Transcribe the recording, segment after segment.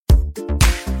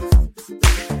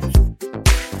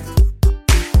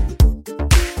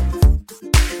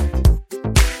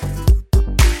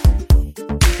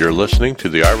You're listening to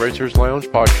the iRacers Lounge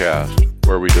podcast,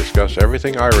 where we discuss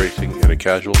everything iRacing in a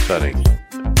casual setting.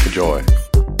 Enjoy.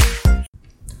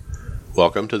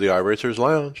 Welcome to the iRacers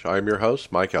Lounge. I'm your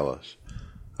host, Mike Ellis.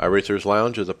 iRacers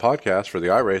Lounge is a podcast for the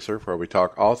iRacer where we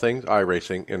talk all things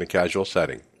iRacing in a casual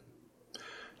setting.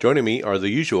 Joining me are the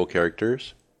usual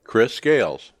characters, Chris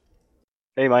Scales.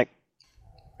 Hey, Mike.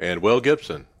 And Will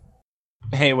Gibson.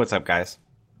 Hey, what's up, guys?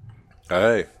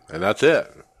 Hey, and that's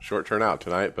it. Short turnout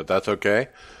tonight, but that's okay.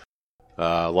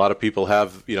 A lot of people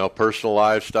have, personal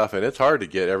life stuff, and it's hard to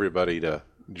get everybody to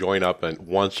join up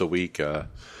once a week for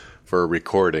a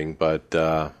recording. But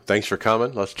thanks for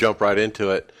coming. Let's jump right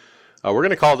into it. We're going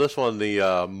to call this one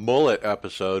the Mullet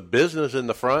episode, Business in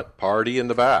the Front, Party in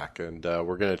the Back. And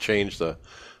we're going to change the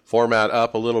format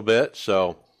up a little bit.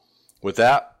 So with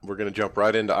that, we're going to jump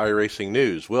right into iRacing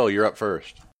news. Will, you're up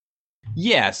first.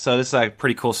 Yeah, so this is a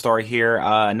pretty cool story here.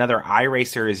 Another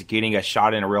iRacer is getting a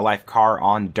shot in a real-life car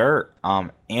on dirt.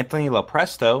 Anthony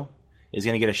Lopresto is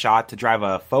going to get a shot to drive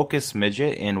a Focus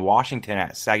Midget in Washington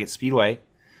at Saget Speedway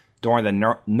during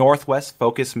the Northwest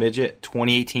Focus Midget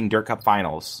 2018 Dirt Cup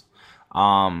Finals.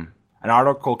 An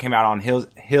article came out on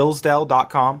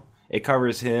Hillsdale.com. It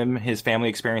covers his family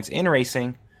experience in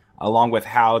racing, along with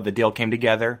how the deal came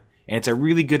together. And it's a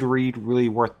really good read, really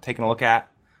worth taking a look at.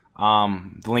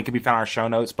 The link can be found in our show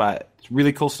notes, but it's a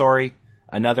really cool story.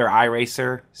 Another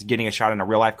iRacer is getting a shot in a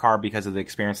real-life car because of the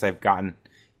experience they've gotten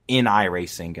in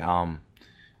iRacing.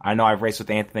 I know I've raced with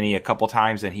Anthony a couple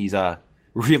times, and he's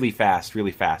really fast,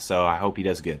 so I hope he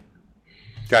does good.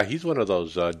 Yeah, he's one of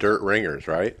those dirt ringers,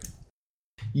 right?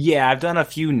 Yeah, I've done a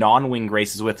few non-wing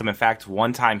races with him. In fact,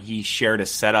 one time he shared a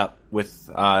setup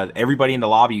with everybody in the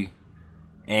lobby,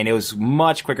 and it was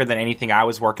much quicker than anything I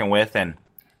was working with, and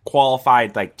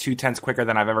qualified like 2/10 quicker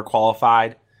than I've ever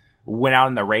qualified. Went out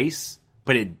in the race,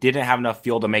 but it didn't have enough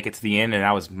fuel to make it to the end, and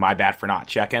that was my bad for not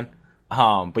checking.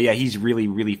 But yeah, he's really,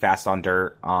 really fast on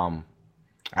dirt.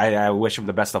 I wish him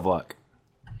the best of luck.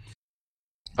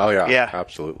 Oh yeah,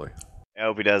 absolutely. I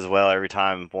hope he does well. Every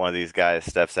time one of these guys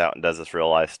steps out and does this real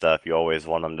life stuff, you always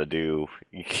want them to do.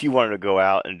 You want him to go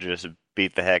out and just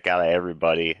beat the heck out of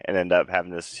everybody and end up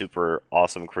having this super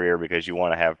awesome career because you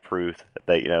want to have proof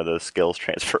that those skills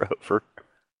transfer over.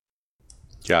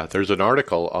 Yeah, there's an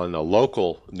article on a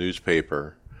local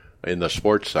newspaper in the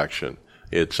sports section.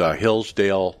 It's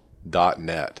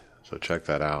Hillsdale.net, so check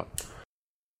that out.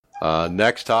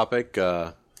 Next topic,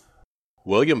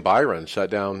 William Byron sat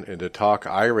down to talk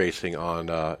iRacing on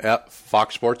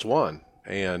Fox Sports 1,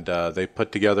 and they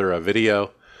put together a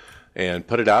video and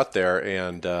put it out there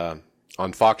and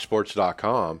on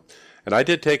foxsports.com. And I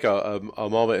did take a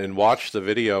moment and watch the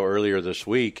video earlier this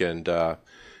week, and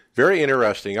very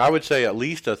interesting. I would say at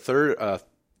least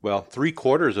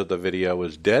three-quarters of the video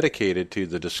was dedicated to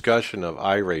the discussion of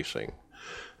iRacing.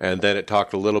 And then it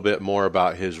talked a little bit more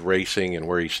about his racing and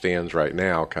where he stands right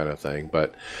now kind of thing.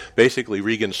 But basically,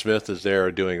 Regan Smith is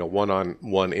there doing a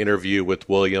one-on-one interview with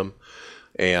William.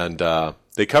 And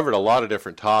they covered a lot of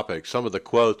different topics. Some of the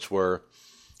quotes were,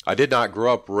 "I did not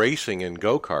grow up racing in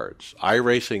go-karts.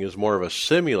 iRacing is more of a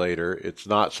simulator. It's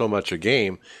not so much a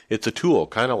game. It's a tool,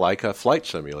 kind of like a flight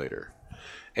simulator.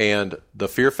 And the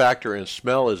fear factor and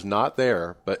smell is not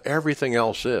there, but everything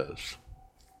else is."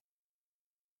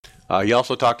 He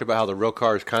also talked about how the real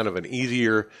car is kind of an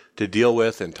easier to deal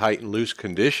with in tight and loose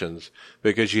conditions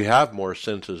because you have more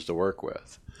senses to work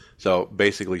with. So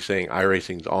basically saying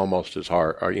iRacing is almost as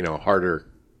hard, or, harder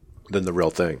than the real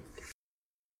thing.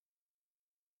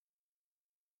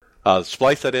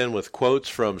 Splice that in with quotes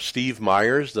from Steve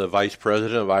Myers, the vice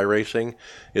president of iRacing,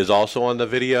 is also on the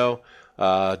video,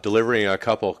 delivering a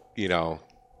couple,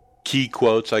 key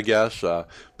quotes, I guess,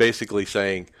 basically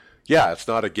saying, yeah, it's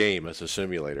not a game, it's a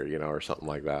simulator, or something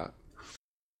like that.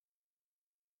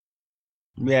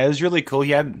 Yeah, it was really cool.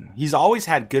 He's always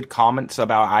had good comments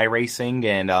about iRacing,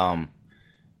 and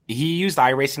he used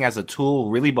iRacing as a tool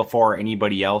really before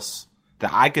anybody else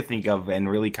that I could think of, and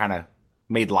really kind of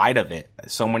made light of it.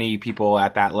 So many people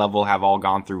at that level have all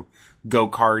gone through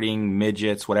go-karting,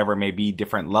 midgets, whatever it may be,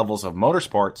 different levels of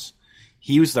motorsports.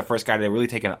 He was the first guy to really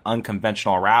take an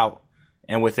unconventional route,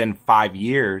 and within 5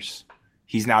 years,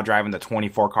 he's now driving the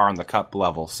 24 car on the Cup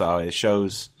level. So it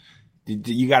shows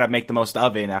you got to make the most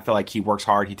of it, and I feel like he works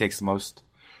hard. He takes the most,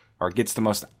 or gets the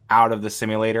most out of the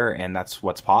simulator, and that's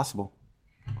what's possible.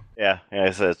 Yeah,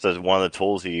 it's one of the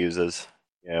tools he uses.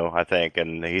 I think,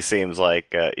 and he seems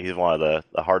like he's one of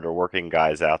the harder working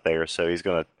guys out there, so he's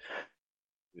going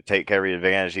to take every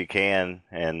advantage he can,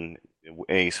 and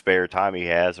any spare time he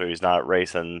has, or he's not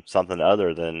racing something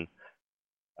other than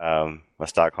a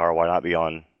stock car, why not be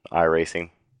on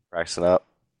iRacing, practicing up?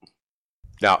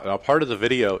 Now, part of the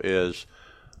video is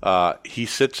he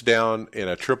sits down in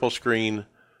a triple screen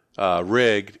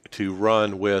rig to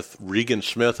run with Regan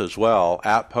Smith as well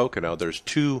at Pocono. There's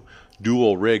 2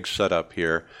 dual rigs set up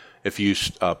here. If you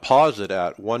pause it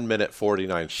at 1 minute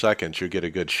 49 seconds, you get a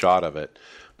good shot of it.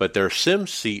 But they're sim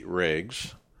seat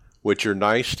rigs, which are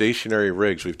nice stationary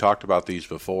rigs. We've talked about these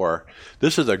before.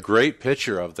 This is a great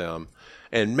picture of them.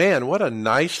 And man, what a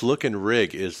nice looking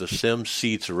rig is the Sim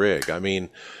Seats rig. I mean,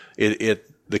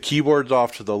 the keyboard's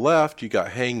off to the left. You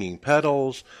got hanging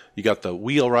pedals. You got the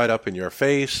wheel right up in your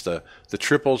face. The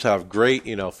triples have great,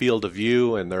 field of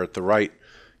view, and they're at the right,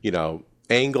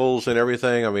 angles and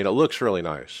everything. I mean, it looks really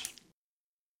nice.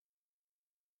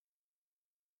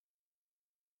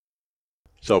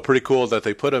 So pretty cool that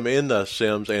they put them in the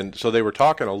Sims. And so they were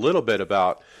talking a little bit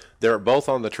about, they're both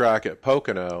on the track at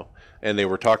Pocono, and they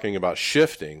were talking about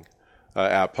shifting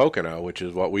at Pocono, which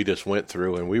is what we just went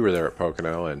through, and we were there at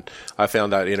Pocono, and I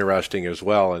found that interesting as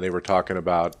well. And they were talking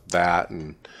about that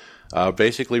and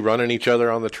basically running each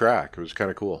other on the track. It was kind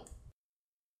of cool.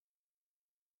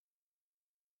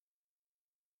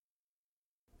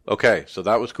 Okay, so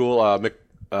that was cool.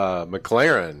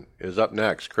 McLaren is up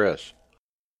next. Chris.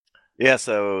 Yeah,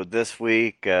 so this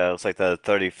week, looks like the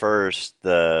 31st,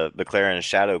 the McLaren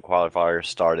Shadow qualifier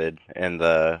started in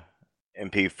the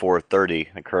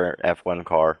MP430, the current F1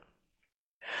 car.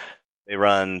 They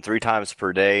run 3 times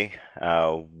per day,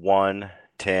 1,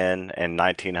 10, and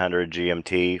 1900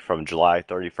 GMT from July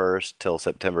 31st till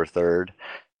September 3rd.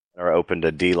 Are open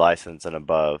to D license and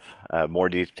above. More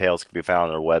details can be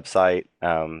found on their website.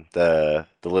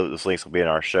 Those links will be in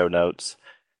our show notes.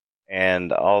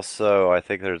 And also, I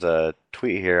think there's a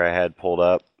tweet here I had pulled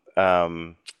up.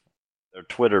 Their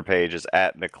Twitter page is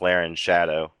at McLaren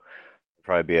Shadow.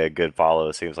 Probably be a good follow.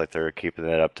 It seems like they're keeping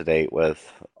it up to date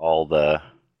with all the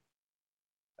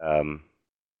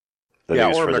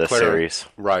news for this series.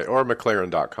 Right, or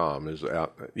McLaren.com is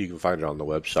out. You can find it on the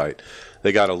website.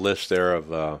 They got a list there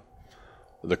of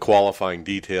the qualifying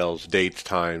details, dates,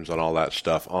 times, and all that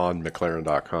stuff on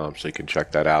McLaren.com, so you can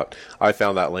check that out. I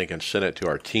found that link and sent it to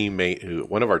our teammate.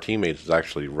 One of our teammates is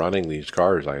actually running these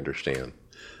cars, I understand.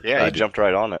 Yeah, he jumped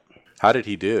right on it. How did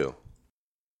he do?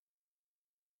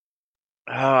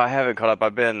 Oh, I haven't caught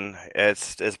up.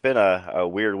 It's been a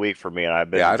weird week for me, and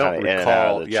I've been I don't in and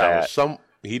out of the chat.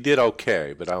 He did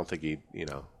okay, but I don't think he,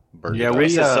 burned it. Yeah,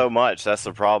 races so much. That's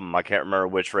the problem. I can't remember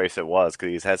which race it was because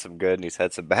he's had some good and he's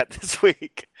had some bad this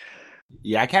week.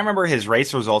 Yeah, I can't remember his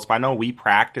race results, but I know we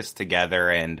practiced together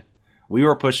and we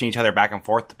were pushing each other back and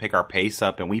forth to pick our pace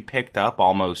up, and we picked up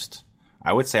almost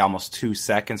 2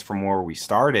 seconds from where we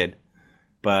started.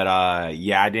 But I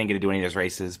didn't get to do any of those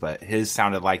races, but his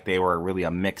sounded like they were really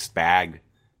a mixed bag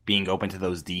being open to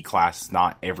those D classes.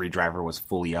 Not every driver was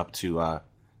fully up to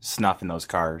snuff in those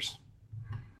cars.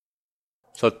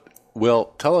 So, Will,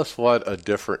 tell us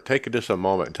take just a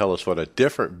moment and tell us what a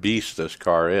different beast this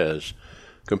car is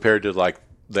compared to like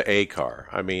the A car.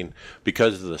 I mean,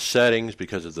 because of the settings,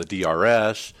 because of the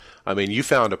DRS. I mean, you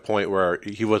found a point where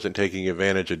he wasn't taking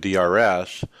advantage of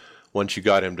DRS. Once you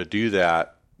got him to do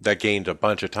that, that gained a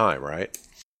bunch of time, right?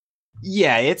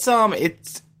 Yeah, it's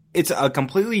a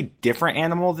completely different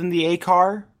animal than the A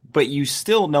car, but you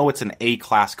still know it's an A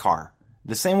class car.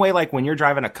 The same way, like when you're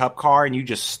driving a cup car and you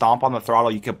just stomp on the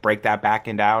throttle, you could break that back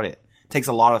end out. It takes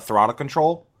a lot of throttle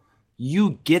control.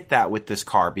 You get that with this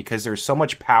car because there's so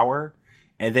much power,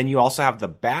 and then you also have the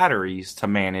batteries to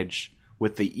manage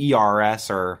with the ERS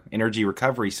or energy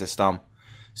recovery system.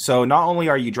 So not only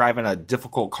are you driving a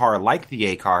difficult car like the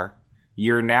A car,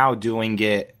 you're now doing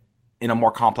it in a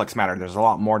more complex manner. There's a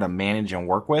lot more to manage and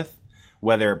work with,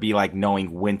 whether it be like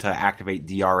knowing when to activate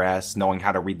DRS, knowing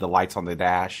how to read the lights on the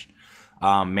dash,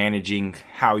 managing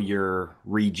how your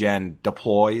regen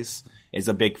deploys is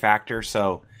a big factor.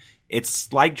 So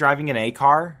it's like driving an A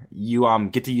car. You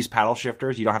get to use paddle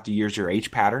shifters. You don't have to use your H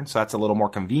pattern, so that's a little more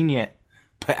convenient.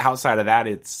 But outside of that,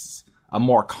 it's a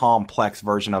more complex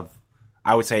version of,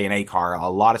 I would say, an A car. A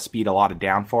lot of speed, a lot of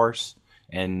downforce,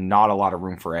 and not a lot of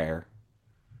room for air.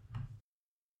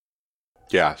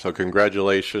 Yeah, so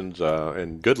congratulations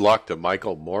and good luck to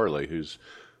Michael Morley, who's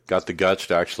got the guts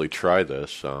to actually try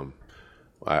this.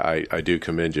 I do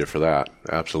commend you for that.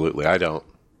 Absolutely. I don't.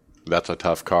 That's a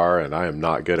tough car, and I am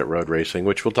not good at road racing,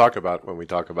 which we'll talk about when we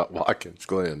talk about Watkins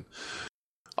Glen.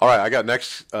 All right, I got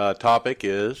next topic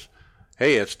is,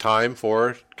 hey, it's time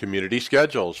for community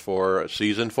schedules for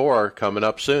Season 4 coming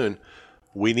up soon.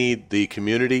 We need the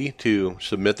community to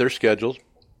submit their schedules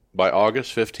by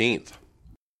August 15th.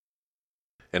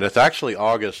 And it's actually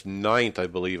August 9th, I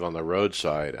believe, on the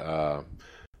roadside.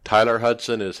 Tyler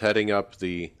Hudson is heading up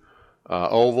the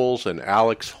ovals, and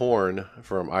Alex Horn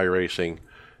from iRacing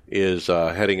is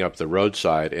heading up the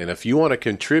roadside. And if you want to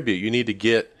contribute, you need to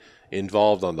get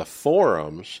involved on the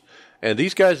forums. And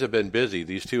these guys have been busy,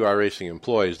 these two iRacing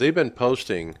employees. They've been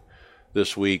posting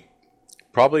this week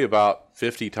probably about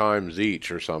 50 times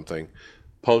each or something,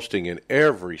 posting in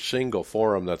every single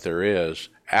forum that there is,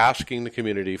 asking the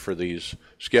community for these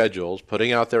schedules,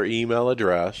 putting out their email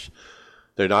address.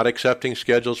 They're not accepting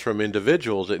schedules from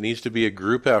individuals. It needs to be a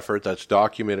group effort that's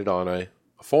documented on a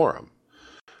forum.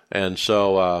 And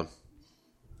so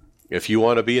if you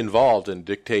want to be involved and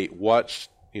dictate what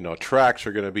tracks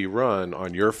are going to be run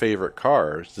on your favorite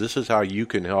cars, this is how you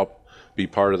can help be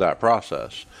part of that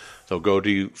process. So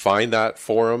find that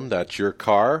forum that's your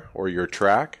car or your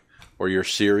track or your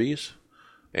series,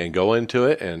 and go into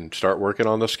it and start working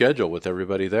on the schedule with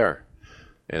everybody there.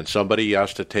 And somebody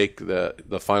has to take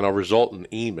the final result and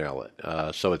email it.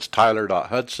 So it's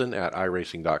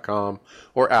tyler.hudson@iracing.com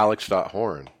or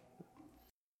alex.horn.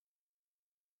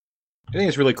 I think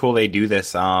it's really cool they do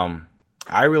this.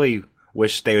 I really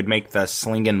wish they would make the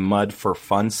Slingin' Mud for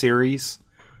Fun series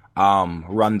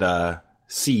run the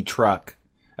C truck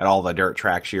at all the dirt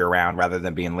tracks year round rather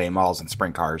than being late models and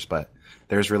sprint cars, but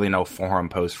there's really no forum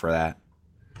post for that.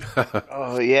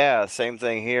 Oh, yeah, same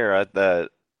thing here. At the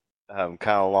kind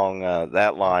of along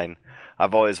that line,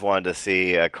 I've always wanted to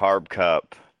see a Carb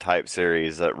Cup type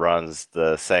series that runs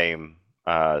the same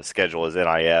schedule as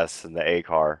NIS and the A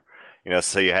car.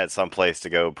 So you had some place to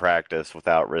go practice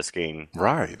without risking.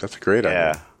 Right, that's a great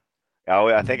idea. Yeah,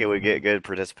 I think it would get good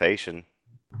participation.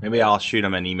 Maybe I'll shoot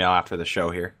them an email after the show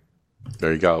here.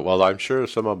 There you go. Well, I'm sure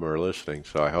some of them are listening,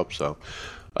 so I hope so.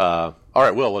 All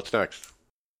right, Will, what's next?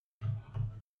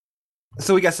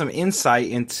 So we got some insight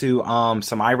into some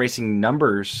iRacing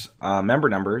numbers, member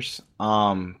numbers.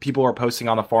 People are posting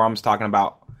on the forums talking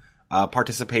about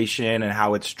participation and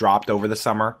how it's dropped over the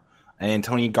summer. And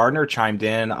Tony Gardner chimed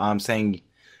in saying,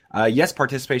 yes,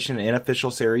 participation in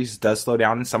official series does slow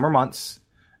down in summer months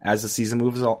as the season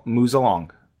moves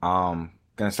along. Going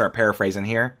to start paraphrasing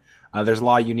here. There's a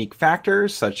lot of unique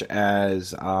factors, such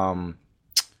as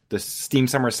the Steam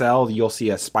Summer Sale. You'll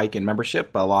see a spike in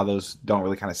membership, but a lot of those don't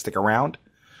really kind of stick around.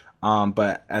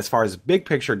 But as far as big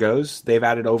picture goes, they've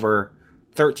added over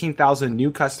 13,000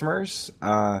 new customers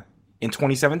in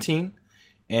 2017.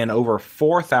 And over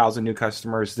 4,000 new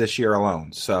customers this year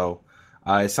alone. So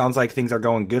it sounds like things are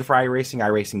going good for iRacing.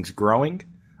 iRacing's growing.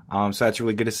 So that's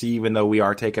really good to see, even though we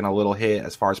are taking a little hit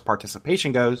as far as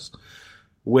participation goes.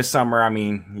 With summer,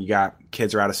 you got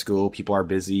kids are out of school, people are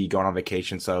busy, going on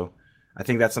vacation. So I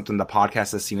think that's something the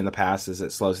podcast has seen in the past, is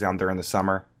it slows down during the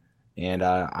summer. And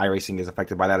iRacing is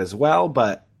affected by that as well.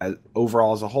 But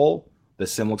overall, as a whole, the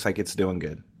sim looks like it's doing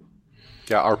good.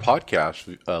 Yeah, our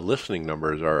podcast listening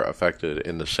numbers are affected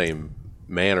in the same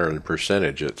manner and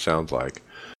percentage, it sounds like.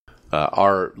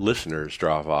 Our listeners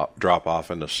drop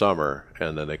off in the summer,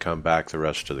 and then they come back the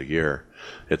rest of the year.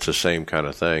 It's the same kind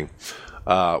of thing.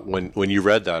 When you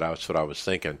read that, that's what I was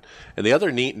thinking. And the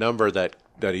other neat number that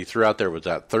he threw out there was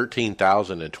that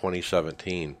 13,000 in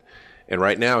 2017. And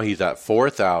right now he's at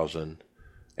 4,000,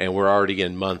 and we're already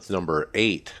in month number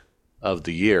 8 of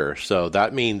the year. So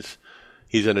that means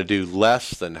he's going to do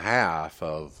less than half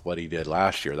of what he did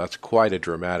last year. That's quite a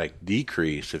dramatic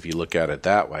decrease if you look at it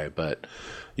that way. But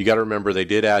you got to remember, they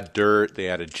did add dirt. They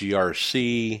added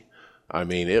GRC.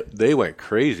 They went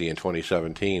crazy in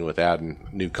 2017 with adding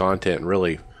new content and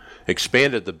really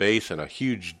expanded the base in a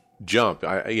huge jump.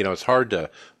 It's hard to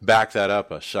back that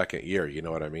up a second year. You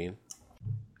know what I mean?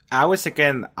 I was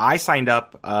thinking, I signed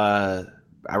up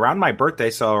around my birthday,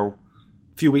 so a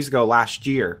few weeks ago last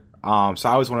year. So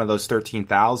I was one of those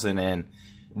 13,000, and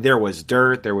there was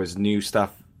dirt, there was new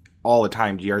stuff all the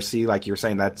time. GRC, like you're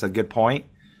saying, that's a good point.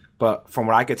 But from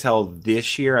what I could tell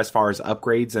this year, as far as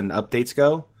upgrades and updates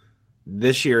go,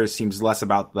 this year seems less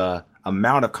about the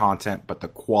amount of content, but the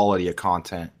quality of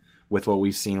content, with what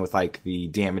we've seen with like the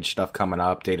damage stuff coming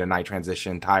up, day to night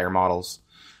transition, tire models.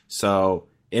 So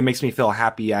it makes me feel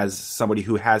happy as somebody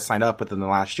who has signed up within the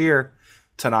last year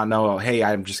to not know, hey,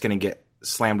 I'm just going to get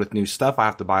slammed with new stuff I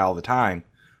have to buy all the time.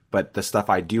 But the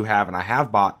stuff I do have and I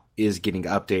have bought is getting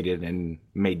updated and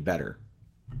made better.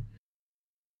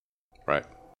 Right.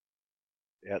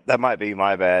 Yeah, that might be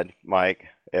my bad, Mike.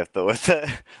 If with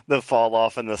the fall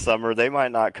off in the summer, they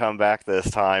might not come back this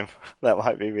time. That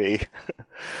might be me.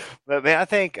 But man, I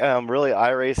think really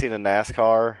iRacing and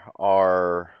NASCAR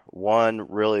are one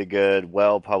really good,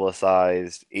 well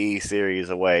publicized E-series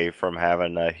away from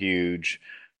having a huge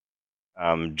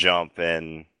jump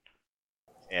in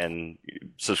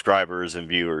subscribers and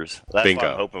viewers. That's Bingo.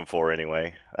 what I'm hoping for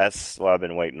anyway. That's what I've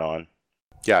been waiting on.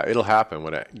 Yeah, it'll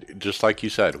happen just like you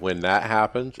said, when that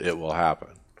happens, it will happen.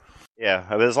 Yeah,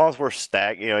 I mean, as long as we're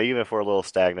even if we're a little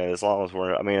stagnant, as long as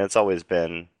I mean, it's always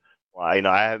been, well,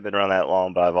 I haven't been around that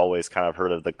long, but I've always kind of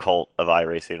heard of the cult of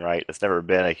iRacing, right? It's never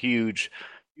been a huge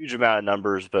amount of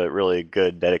numbers, but really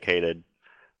good, dedicated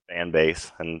fan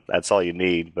base, and that's all you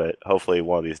need. But hopefully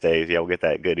one of these days, we'll get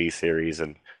that good E-Series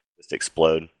and just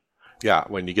explode. Yeah,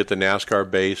 when you get the NASCAR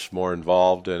base more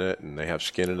involved in it and they have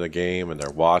skin in the game and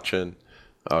they're watching,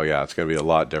 oh yeah, it's going to be a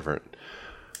lot different.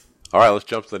 All right, let's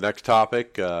jump to the next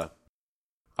topic.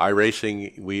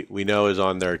 iRacing, we know, is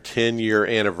on their 10-year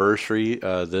anniversary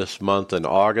this month in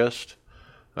August.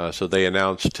 So they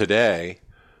announced today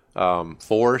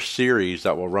 4 series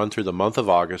that will run through the month of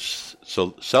August,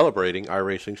 so celebrating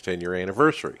iRacing's 10-year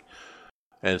anniversary.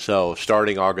 And so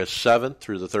starting August 7th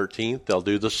through the 13th, they'll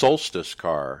do the Solstice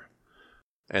car.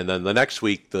 And then the next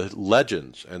week, the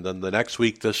Legends. And then the next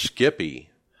week, the Skippy.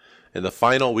 And the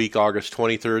final week, August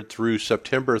 23rd through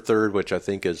September 3rd, which I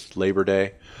think is Labor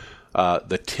Day,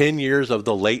 the 10 years of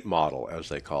the late model, as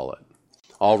they call it.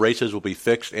 All races will be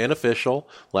fixed and official,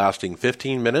 lasting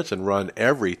 15 minutes and run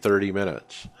every 30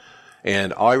 minutes.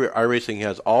 And iRacing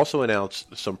has also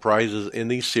announced some prizes in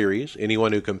these series.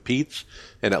 Anyone who competes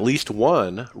in at least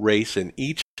one race in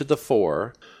each of the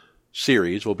 4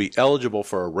 series will be eligible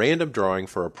for a random drawing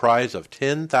for a prize of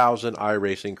 10,000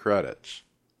 iRacing credits.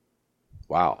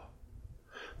 Wow.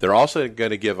 They're also going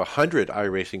to give 100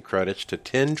 iRacing credits to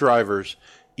 10 drivers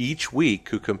each week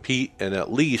who compete in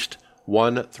at least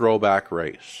one throwback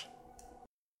race.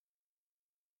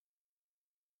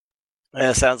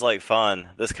 Yeah, it sounds like fun.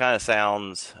 This kind of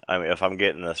sounds, I mean, if I'm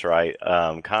getting this right,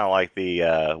 kind of like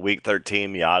the Week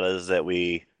 13 Miatas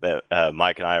that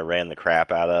Mike and I ran the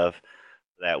crap out of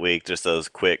that week, just those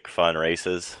quick, fun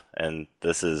races. And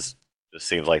this just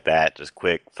seems like that, just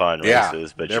quick, fun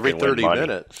races. But every you can 30 win money.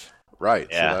 minutes. Right,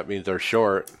 yeah. So that means they're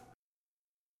short.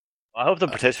 I hope the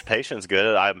participation's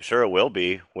good. I'm sure it will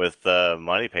be with the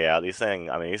money payout.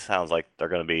 These sounds like they're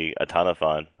going to be a ton of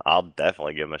fun. I'll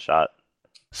definitely give them a shot.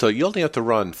 So you only have to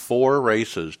run 4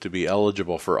 races to be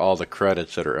eligible for all the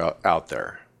credits that are out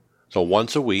there. So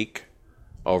once a week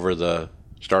over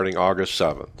starting August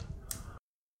 7th.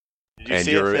 And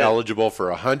you're eligible for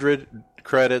 100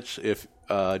 credits if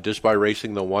just by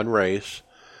racing the one race,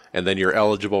 and then you're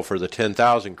eligible for the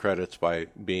 10,000 credits by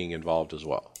being involved as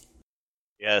well.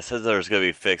 Yeah, it says there's going to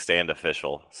be fixed and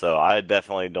official. So I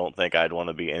definitely don't think I'd want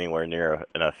to be anywhere near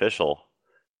an official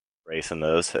race in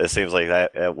those. It seems like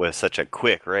that was such a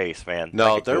quick race, man.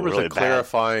 No, there was really a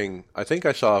clarifying, I think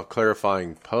I saw a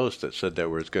clarifying post that said there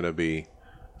was going to be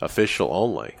official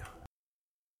only.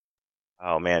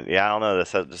 Oh, man. Yeah, I don't know.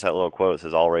 Just that little quote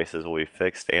says all races will be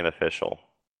fixed and official.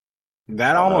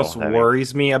 That almost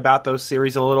worries me about those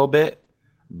series a little bit,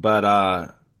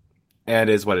 but it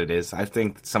is what it is. I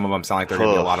think some of them sound like they're going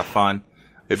to be a lot of fun.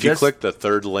 If you click the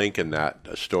third link in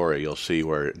that story, you'll see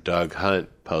where Doug Hunt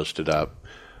posted up.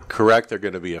 Correct, they're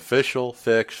going to be official,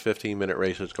 fixed, 15-minute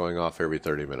races going off every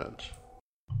 30 minutes.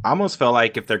 I almost feel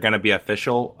like if they're going to be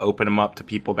official, open them up to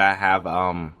people that have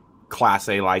Class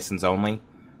A license only.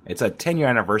 It's a 10-year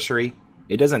anniversary.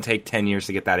 It doesn't take 10 years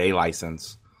to get that A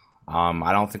license.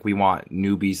 I don't think we want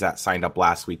newbies that signed up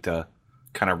last week to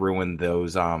kind of ruin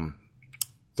those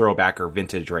throwback or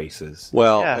vintage races.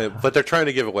 Well, yeah. But they're trying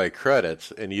to give away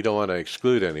credits, and you don't want to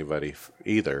exclude anybody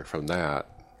either from that.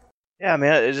 Yeah, I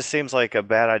mean, it just seems like a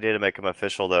bad idea to make them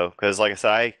official, though, because, like I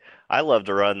said, I love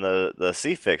to run the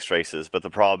C-Fix races, but the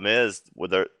problem is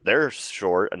they're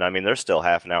short, and I mean, they're still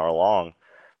half an hour long,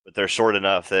 but they're short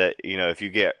enough that, if you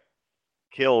get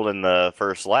killed in the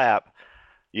first lap,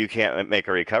 you can't make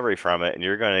a recovery from it, and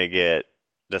you're going to get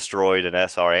destroyed in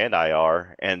SR and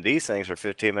IR, and these things are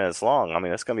 15 minutes long. I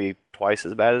mean, it's going to be twice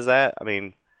as bad as that. I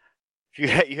mean,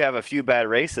 if you have a few bad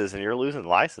races and you're losing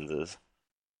licenses.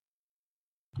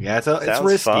 Yeah, it's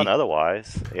risky. Fun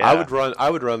otherwise. Yeah. I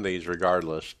would run these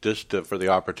regardless, just for the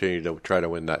opportunity to try to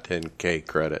win that 10K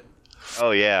credit.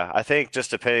 Oh yeah, I think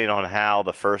just depending on how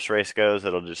the first race goes,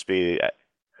 it'll just be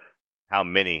how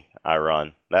many I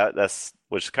run. That's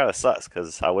which kind of sucks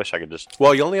because I wish I could just.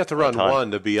 Well, you only have to run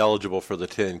one to be eligible for the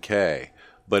 10K,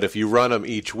 but if you run them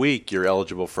each week, you're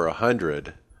eligible for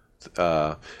 100.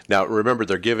 Now, remember,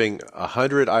 they're giving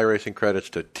 100 iRacing credits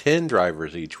to 10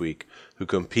 drivers each week who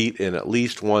compete in at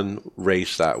least one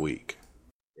race that week.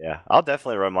 Yeah, I'll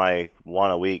definitely run my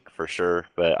one a week for sure,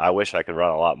 but I wish I could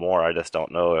run a lot more. I just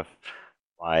don't know if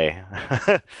my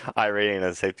iRating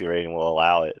and safety rating will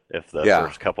allow it if the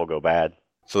first couple go bad.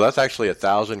 So that's actually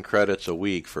 1,000 credits a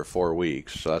week for 4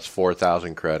 weeks. So that's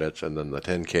 4,000 credits and then the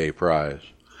 10K prize.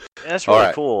 Yeah, that's All really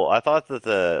right. cool. I thought that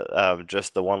the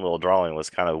just the one little drawing was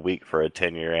kind of weak for a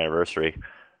 10-year anniversary.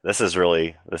 This is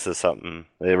something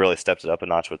they really stepped it up a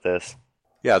notch with this.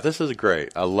 Yeah, this is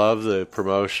great. I love the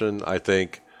promotion. I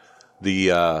think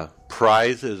the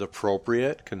prize is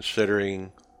appropriate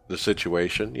considering the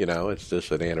situation. You know, it's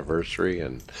just an anniversary,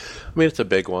 and I mean, it's a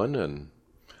big one. And,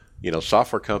 you know,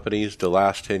 software companies, the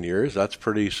last 10 years, that's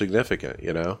pretty significant,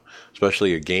 you know,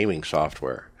 especially a gaming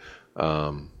software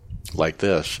like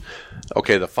this.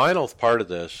 Okay, the final part of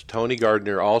this, Tony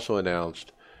Gardner also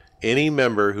announced any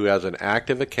member who has an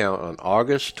active account on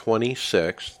August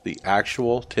 26th, the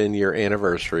actual 10-year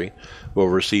anniversary, will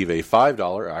receive a $5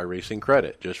 iRacing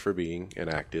credit just for being an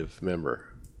active member.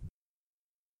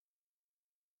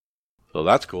 So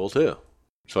that's cool too.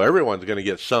 So everyone's going to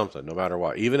get something no matter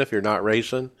what. Even if you're not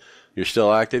racing, you're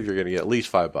still active, you're going to get at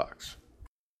least $5.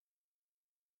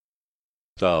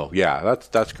 So yeah,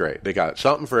 that's great. They got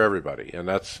something for everybody, and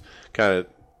that's kind of,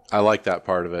 I like that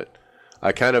part of it.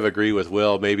 I kind of agree with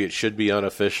Will. Maybe it should be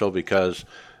unofficial because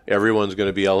everyone's going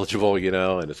to be eligible, you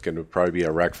know, and it's going to probably be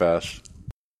a wreck fest.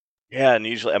 Yeah, and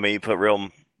usually, I mean, you put real.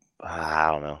 I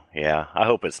don't know. Yeah, I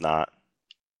hope it's not.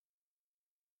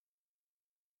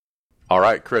 All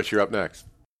right, Chris, you're up next.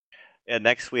 Yeah,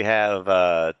 next we have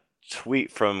a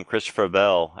tweet from Christopher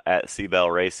Bell at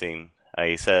Seabell Racing.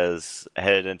 He says,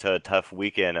 headed into a tough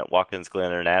weekend at Watkins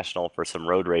Glen International for some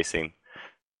road racing.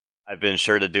 I've been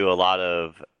sure to do a lot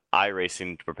of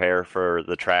iRacing to prepare for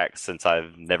the track since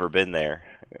I've never been there.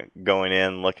 Going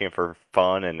in looking for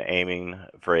fun and aiming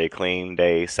for a clean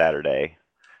day Saturday.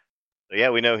 So yeah,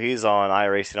 we know he's on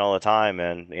iRacing all the time,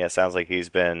 and yeah, it sounds like he's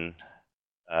been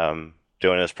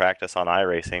doing his practice on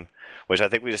iRacing, which I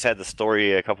think we just had the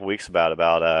story a couple weeks about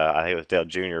I think it was Dale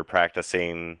Jr.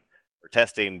 practicing or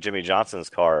testing Jimmy Johnson's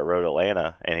car at Road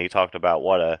Atlanta, and he talked about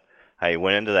how he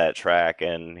went into that track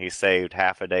and he saved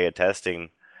half a day of testing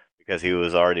because he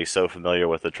was already so familiar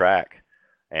with the track.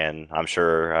 And I'm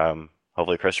sure,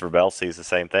 hopefully Christopher Bell sees the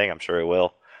same thing. I'm sure he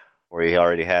will, where he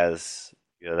already has,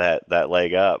 you know, that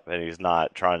leg up, and he's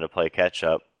not trying to play catch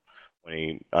up when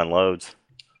he unloads.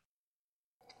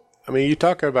 I mean, you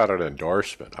talk about an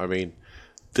endorsement. I mean,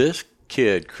 this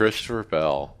kid, Christopher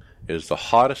Bell, is the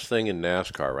hottest thing in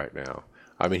NASCAR right now.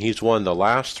 I mean, he's won the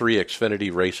last 3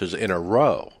 Xfinity races in a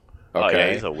row. Okay? Oh,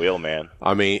 yeah, he's a wheel man.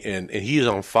 I mean, and he's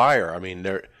on fire. I mean,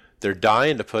 they're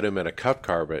dying to put him in a Cup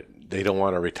car, but they don't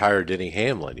want to retire Denny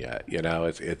Hamlin yet. You know,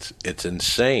 it's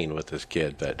insane with this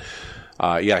kid. But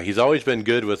yeah, he's always been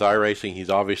good with iRacing. He's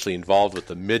obviously involved with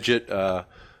the midget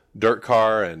dirt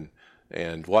car and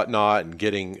whatnot, and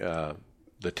getting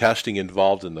the testing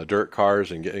involved in the dirt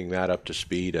cars and getting that up to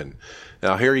speed. And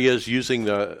now here he is using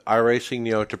the iRacing,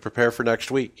 you know, to prepare for next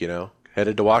week. You know,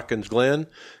 headed to Watkins Glen,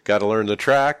 got to learn the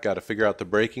track, got to figure out the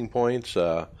braking points.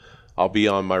 I'll be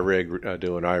on my rig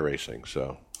doing iRacing.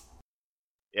 So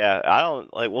yeah, I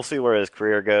don't like. We'll see where his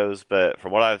career goes, but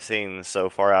from what I've seen so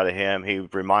far out of him, he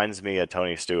reminds me of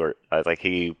Tony Stewart. Like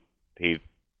he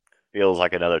feels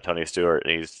like another Tony Stewart,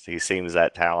 and he seems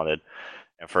that talented.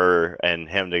 And for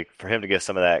him to give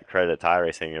some of that credit to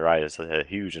iRacing, you're right, it's a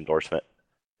huge endorsement.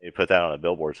 You put that on a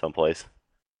billboard someplace.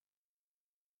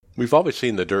 We've always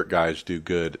seen the dirt guys do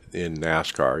good in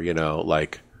NASCAR. You know,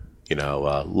 like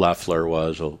Leffler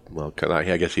was. Well,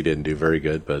 I guess he didn't do very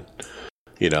good, but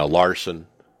you know, Larson,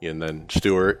 and then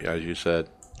Stewart, as you said.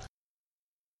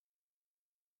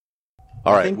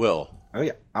 All right, Will. Oh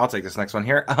yeah, I'll take this next one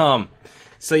here.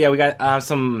 So yeah, we got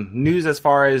some news as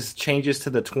far as changes to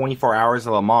the 24 Hours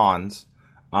of Le Mans.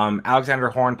 Alexander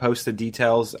Horn posted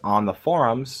details on the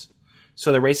forums.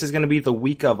 So the race is going to be the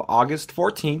week of August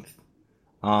 14th.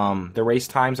 The race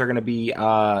times are going to be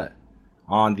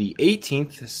on the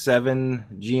 18th, 7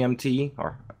 GMT,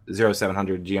 or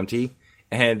 0700 GMT,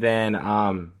 and then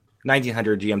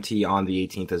 1900 GMT on the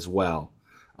 18th as well.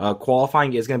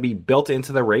 Qualifying is going to be built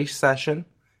into the race session.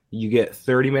 You get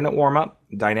 30-minute warm-up,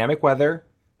 dynamic weather.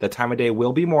 The time of day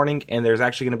will be morning, and there's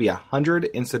actually going to be a 100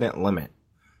 incident limit.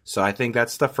 So I think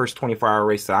that's the first 24-hour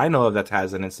race that I know of that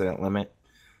has an incident limit.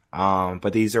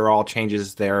 But these are all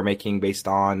changes they're making based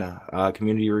on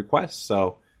community requests.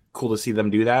 So cool to see them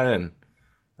do that, and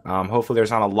hopefully there's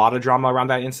not a lot of drama around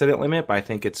that incident limit, but I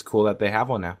think it's cool that they have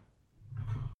one now.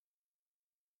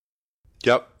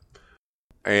 Yep.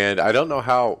 And I don't know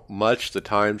how much the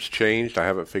times changed. I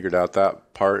haven't figured out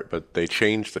that part, but they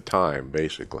changed the time,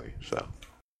 basically. So,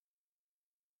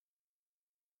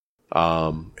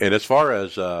 and as far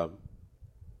as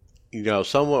you know,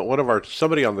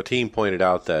 somebody on the team pointed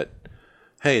out that,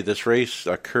 hey, this race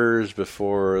occurs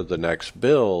before the next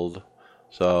build,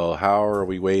 So how are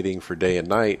we waiting for day and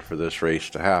night for this race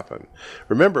to happen?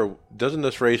 Remember, doesn't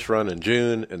this race run in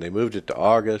June and they moved it to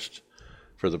August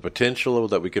for the potential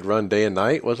that we could run day and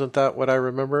night? Wasn't that what I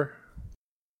remember?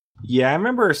 Yeah, I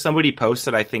remember somebody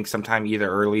posted, I think sometime either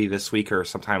early this week or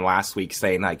sometime last week,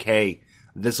 saying like, hey,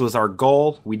 this was our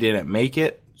goal. We didn't make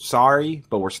it. Sorry,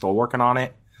 but we're still working on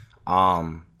it.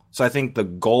 So I think the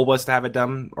goal was to have it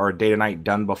done, or day to night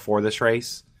done before this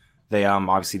race. They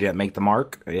obviously didn't make the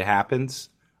mark. It happens.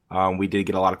 We did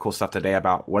get a lot of cool stuff today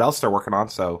about what else they're working on.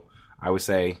 So I would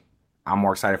say I'm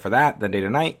more excited for that than day to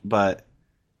night. But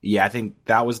yeah, I think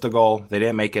that was the goal. They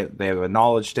didn't make it. They have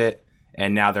acknowledged it.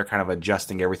 And now they're kind of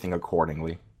adjusting everything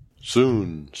accordingly.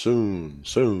 Soon.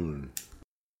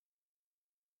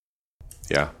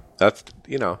 Yeah, that's,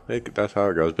 that's how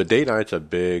it goes. But day night's a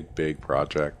big, big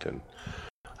project. And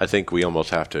I think we almost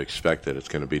have to expect that it's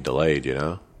going to be delayed,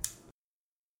 All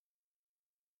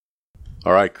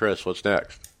right, Chris, what's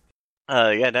next?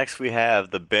 Next we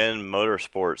have the Bend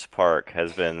Motorsports Park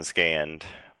has been scanned.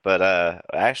 But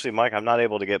actually, Mike, I'm not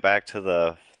able to get back to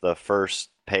the first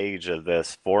page of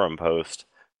this forum post.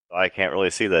 I can't really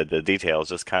see the details,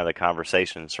 just kind of the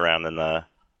conversation surrounding the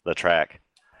track.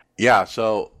 Yeah,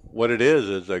 so what it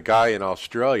is a guy in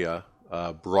Australia,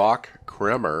 Brock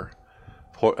Kremer,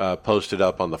 posted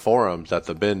up on the forums that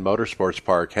the Bend Motorsports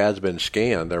Park has been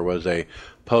scanned. There was a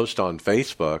post on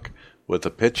Facebook with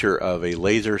a picture of a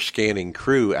laser scanning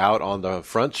crew out on the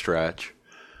front stretch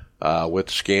with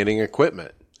scanning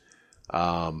equipment.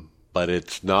 But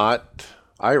it's not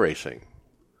iRacing.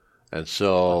 And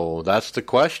so that's the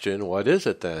question. What is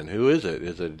it then? Who is it?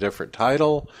 Is it a different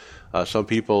title? Some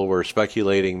people were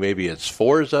speculating maybe it's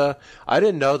Forza. I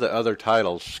didn't know that other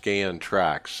titles scan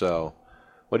tracks. So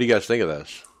what do you guys think of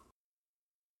this?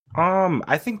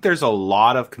 I think there's a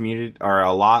lot of community, or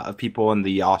a lot of people in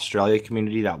the Australia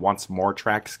community that wants more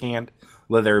tracks scanned,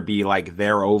 whether it be like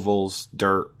their ovals,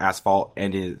 dirt, asphalt,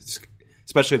 and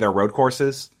especially their road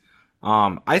courses.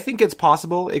 I think it's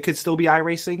possible it could still be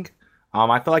iRacing.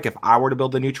 I feel like if I were to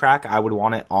build a new track, I would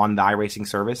want it on the iRacing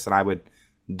service, and I would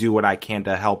do what I can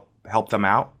to help them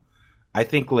out. I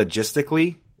think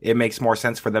logistically, it makes more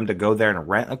sense for them to go there and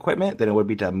rent equipment than it would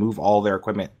be to move all their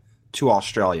equipment to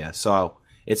Australia. So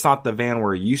it's not the van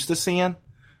we're used to seeing.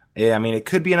 I mean, it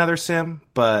could be another sim,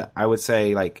 but I would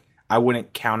say like I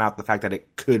wouldn't count out the fact that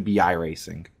it could be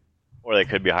iRacing. Or they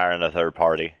could be hiring a third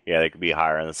party. Yeah, they could be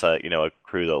hiring a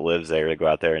crew that lives there to go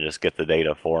out there and just get the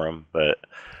data for them. But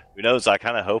who knows? I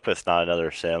kind of hope it's not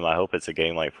another sim. I hope it's a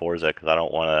game like Forza, because I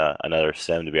don't want another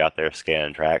sim to be out there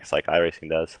scanning tracks like iRacing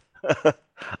does. I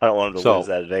don't want them to lose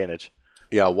that advantage.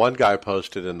 Yeah, one guy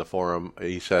posted in the forum,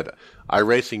 he said,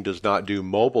 iRacing does not do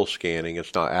mobile scanning.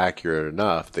 It's not accurate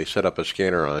enough. They set up a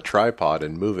scanner on a tripod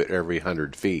and move it every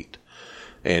 100 feet.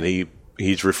 And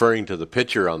he's referring to the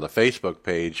picture on the Facebook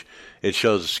page. It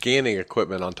shows scanning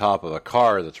equipment on top of a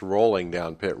car that's rolling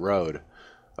down pit road,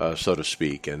 so to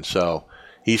speak. And so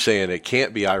he's saying it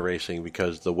can't be iRacing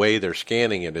because the way they're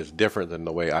scanning it is different than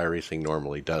the way iRacing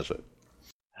normally does it.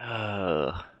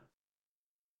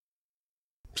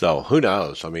 So who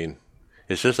knows? I mean,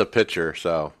 it's just a picture,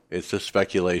 so it's just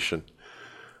speculation.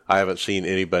 I haven't seen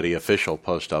anybody official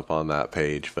post up on that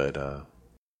page, but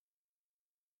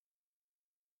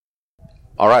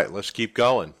all right, let's keep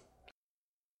going.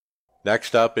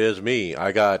 Next up is me.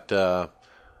 I got a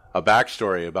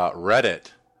backstory about Reddit.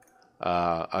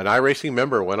 An iRacing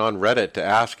member went on Reddit to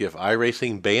ask if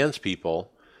iRacing bans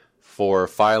people for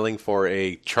filing for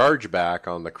a chargeback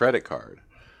on the credit card.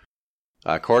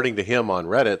 According to him on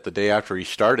Reddit, the day after he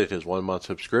started his 1-month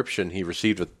subscription, he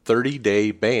received a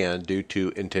 30-day ban due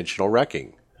to intentional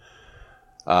wrecking.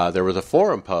 There was a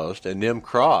forum post, and Nim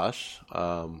Cross,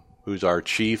 who's our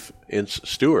chief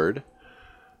steward,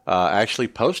 actually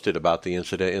posted about the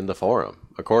incident in the forum.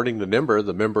 According to Nimber,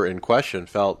 the member in question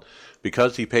felt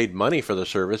because he paid money for the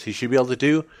service, he should be able to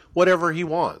do whatever he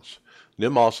wants.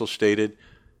 Nim also stated,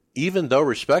 even though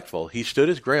respectful, he stood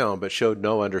his ground but showed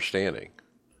no understanding.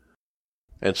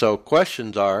 And so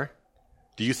questions are,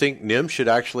 do you think Nim should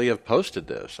actually have posted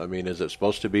this? I mean, is it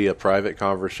supposed to be a private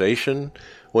conversation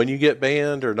when you get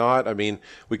banned or not? I mean,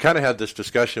 we kind of had this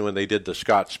discussion when they did the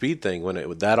Scott Speed thing,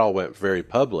 when that all went very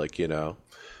public,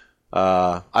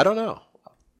 I don't know.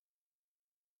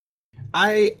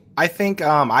 I think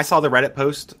I saw the Reddit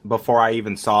post before I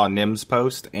even saw Nim's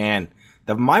post, and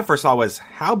my first thought was,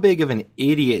 how big of an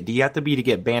idiot do you have to be to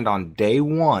get banned on day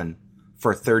one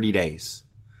for 30 days?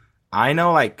 I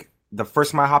know, like, the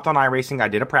first time I hopped on iRacing, I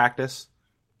did a practice,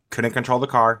 couldn't control the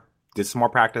car, did some more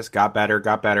practice, got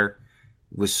better,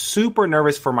 was super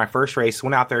nervous for my first race,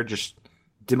 went out there, just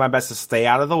did my best to stay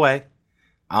out of the way.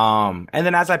 And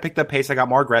then as I picked up pace, I got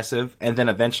more aggressive, and then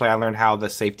eventually I learned how the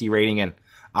safety rating and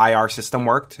IR system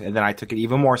worked, and then I took it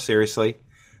even more seriously.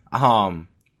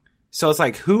 So it's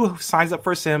like, who signs up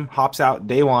for a sim, hops out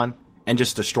day one, and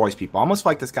just destroys people? Almost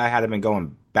like this guy had been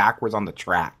going backwards on the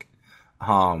track.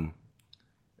 I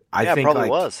think probably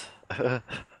like, was.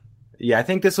 yeah, I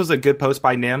think this was a good post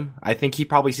by Nim. I think he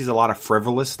probably sees a lot of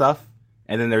frivolous stuff,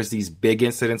 and then there's these big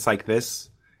incidents like this,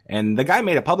 and the guy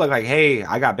made it public like, hey,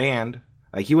 I got banned.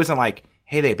 Like, he wasn't like,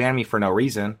 hey, they banned me for no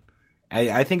reason.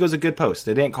 I think it was a good post.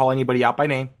 It didn't call anybody out by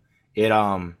name. It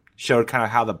showed kind of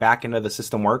how the back end of the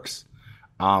system works.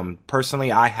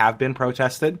 Personally, I have been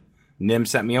protested. Nim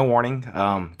sent me a warning.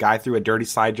 Guy threw a dirty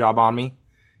side job on me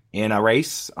in a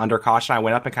race. Under caution, I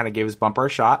went up and kind of gave his bumper a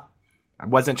shot. I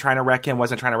wasn't trying to wreck him,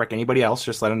 wasn't trying to wreck anybody else,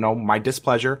 just let him know my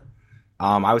displeasure.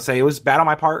 I would say it was bad on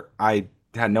my part. I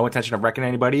had no intention of wrecking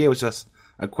anybody. It was just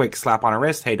a quick slap on the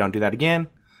wrist. Hey, don't do that again.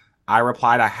 I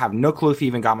replied. I have no clue if he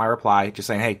even got my reply, just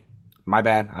saying, hey, my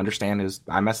bad. I understand.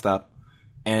 I messed up.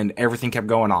 And everything kept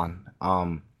going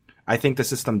on. I think the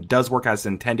system does work as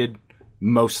intended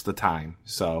most of the time.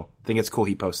 So I think it's cool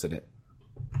he posted it.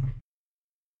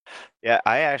 Yeah,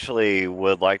 I actually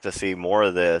would like to see more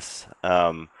of this.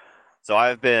 So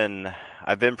I've been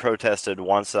protested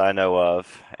once that I know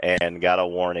of and got a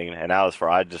warning, and that was for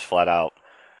I just flat out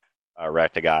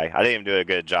wrecked a guy. I didn't even do a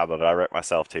good job of it. I wrecked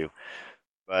myself too.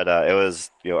 But it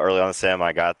was, early on the sim,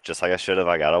 I got, just like I should have,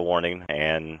 I got a warning,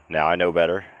 and now I know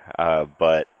better.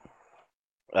 But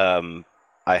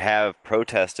I have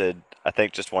protested, I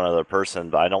think, just one other person,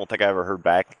 but I don't think I ever heard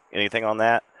back anything on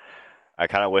that. I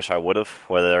kind of wish I would have,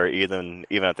 whether even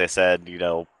if they said,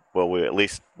 well,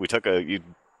 you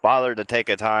bothered to take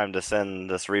a time to send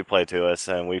this replay to us,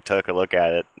 and we took a look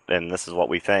at it, and this is what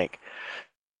we think.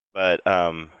 But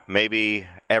maybe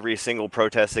every single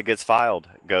protest that gets filed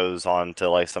goes on to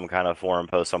like some kind of forum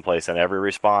post someplace, and every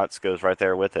response goes right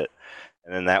there with it.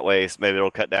 And then that way, maybe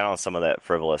it'll cut down on some of that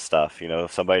frivolous stuff.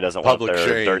 If somebody doesn't want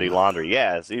their dirty laundry.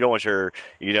 Yeah, so you don't want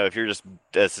if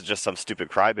it's just some stupid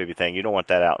crybaby thing, you don't want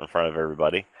that out in front of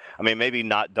everybody. I mean, maybe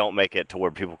don't make it to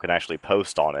where people can actually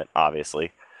post on it,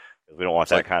 obviously. We don't want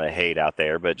that kind of hate out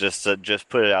there, but just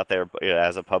put it out there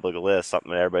as a public list,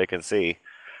 something that everybody can see.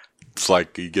 It's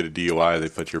like you get a DUI, they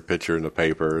put your picture in the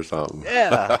paper or something.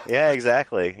 Yeah,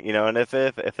 exactly. And if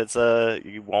it's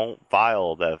you won't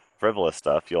file the frivolous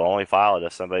stuff. You'll only file it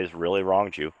if somebody's really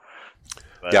wronged you.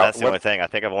 But that's the only thing. I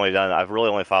think I've really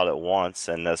only filed it once,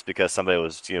 and that's because somebody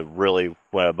was really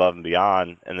went above and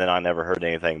beyond, and then I never heard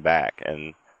anything back,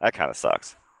 and that kind of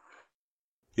sucks.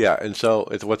 Yeah, and so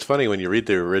what's funny when you read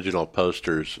the original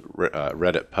poster's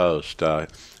Reddit post,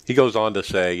 he goes on to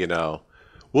say,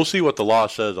 we'll see what the law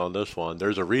says on this one.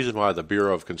 There's a reason why the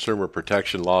Bureau of Consumer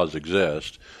Protection laws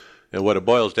exist. And what it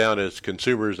boils down is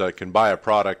consumers that can buy a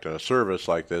product and a service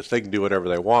like this, they can do whatever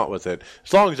they want with it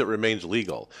as long as it remains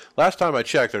legal. Last time I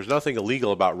checked, there's nothing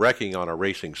illegal about wrecking on a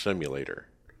racing simulator.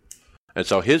 And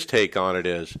so his take on it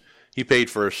is he paid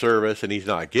for a service and he's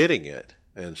not getting it.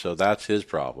 And so that's his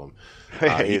problem.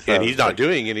 And he's not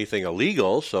doing anything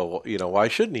illegal, so why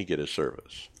shouldn't he get his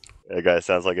service? That guy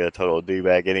sounds like a total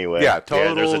D-bag anyway. Yeah,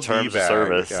 total there's a terms D-bag, of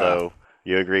service, yeah. So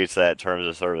you agreed to that terms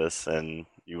of service, and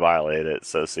you violated it,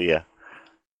 so see ya.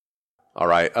 All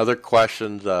right, other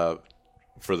questions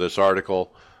for this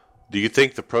article. Do you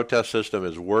think the protest system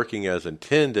is working as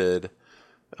intended,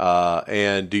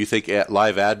 and do you think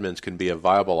live admins can be a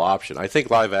viable option? I think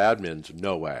live admins,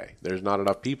 no way. There's not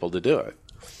enough people to do it.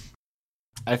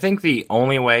 I think the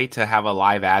only way to have a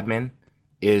live admin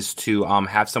is to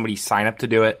have somebody sign up to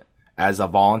do it as a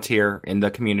volunteer in the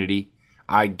community.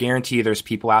 I guarantee you there's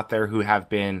people out there who have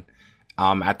been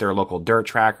at their local dirt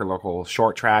track or local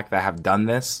short track that have done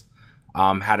this,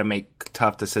 how to make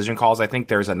tough decision calls. I think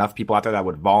there's enough people out there that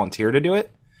would volunteer to do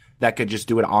it that could just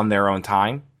do it on their own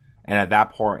time. And at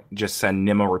that point, just send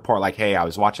Nim a report like, hey, I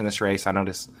was watching this race. I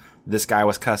noticed this guy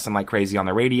was cussing like crazy on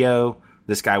the radio.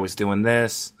 This guy was doing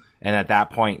this. And at that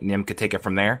point, Nim could take it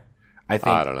from there. I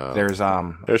don't know. There's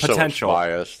potential. So much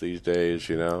bias these days,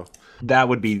 That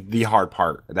would be the hard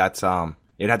part. That's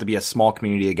it'd have to be a small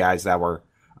community of guys that were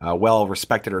well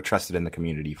respected or trusted in the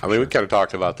community. We kind of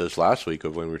talked about this last week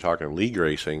when we were talking league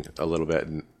racing a little bit,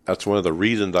 and that's one of the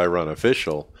reasons I run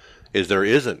official is there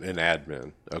isn't an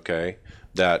admin, okay,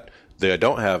 that they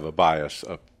don't have a bias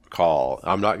call.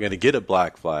 I'm not going to get a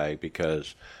black flag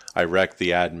because I wrecked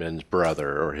the admin's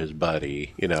brother or his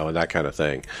buddy, and that kind of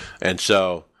thing. And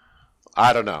so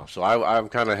I don't know. So I'm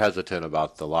kind of hesitant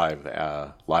about the live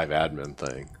admin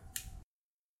thing.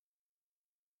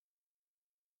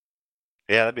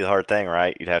 Yeah, that'd be the hard thing,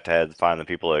 right? You'd have to find the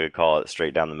people that could call it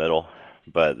straight down the middle.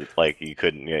 but like you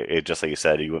couldn't. It just like you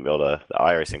said, you wouldn't be able to. The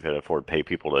iRacing couldn't afford to pay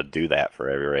people to do that for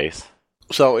every race.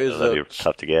 So That'd be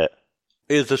tough to get.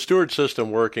 Is the steward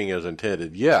system working as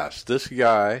intended? Yes. This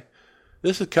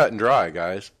is cut and dry,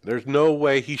 guys. There's no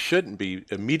way he shouldn't be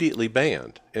immediately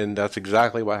banned, and that's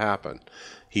exactly what happened.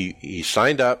 He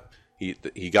signed up,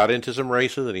 he got into some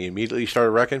races, and he immediately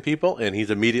started wrecking people, and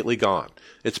he's immediately gone.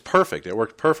 It's perfect. It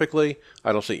worked perfectly.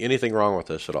 I don't see anything wrong with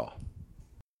this at all.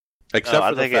 Except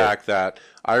for the fact that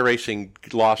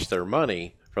iRacing lost their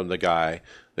money from the guy.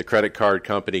 The credit card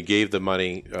company gave the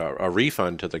money, a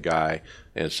refund to the guy,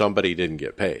 and somebody didn't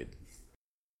get paid.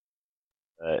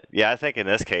 Yeah, I think in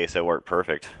this case it worked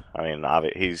perfect. I mean,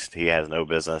 he has no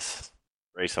business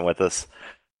racing with us,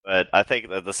 but I think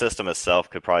that the system itself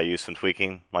could probably use some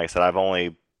tweaking. Like I said, I've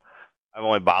only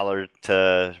bothered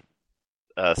to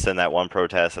send that one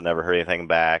protest and never heard anything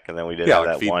back, and then we did have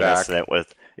that feedback. One incident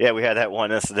with we had that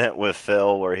one incident with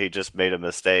Phil where he just made a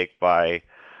mistake by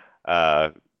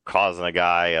causing a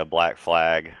guy a black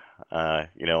flag,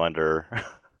 under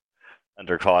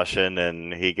caution,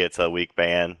 and he gets a week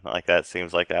ban. Like that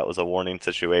seems like that was a warning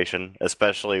situation,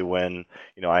 especially when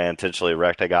I intentionally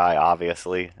wrecked a guy,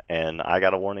 obviously, and I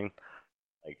got a warning.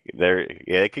 Like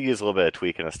they could use a little bit of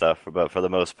tweaking and stuff, but for the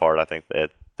most part, I think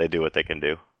that they do what they can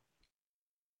do.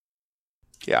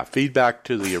 Yeah, feedback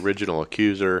to the original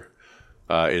accuser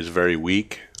is very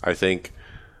weak. I think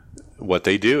what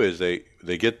they do is they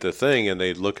get the thing and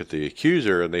they look at the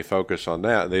accuser and they focus on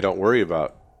that, and they don't worry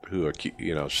about who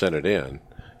sent it in.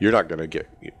 You're not going to get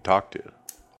talked to.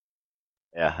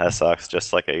 Yeah, that sucks.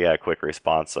 Just like a quick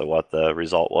response of what the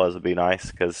result was would be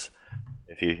nice, because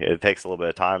it takes a little bit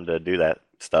of time to do that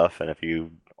stuff, and if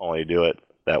you only do it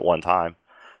that one time.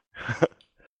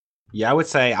 Yeah, I would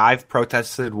say I've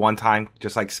protested one time,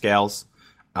 just like Scales.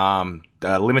 The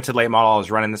limited late model, I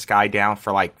was running this guy down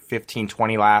for like 15,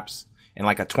 20 laps in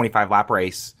like a 25 lap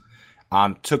race.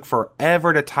 Took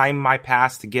forever to time my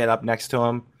pass to get up next to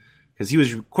him because he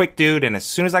was a quick dude. And as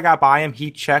soon as I got by him,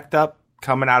 he checked up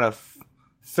coming out of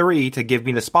 3 to give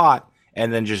me the spot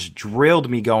and then just drilled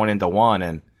me going into 1.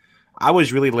 And I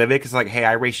was really livid because like, hey,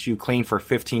 I raced you clean for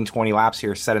 15, 20 laps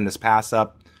here, setting this pass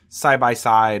up side by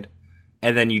side.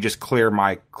 And then you just clean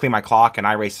my clock, and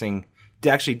iRacing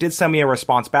actually did send me a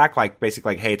response back, like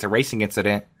basically like, hey, it's a racing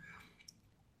incident.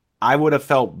 I would have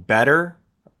felt better,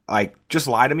 like just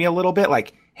lie to me a little bit,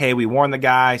 like, hey, we warned the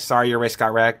guy, sorry your race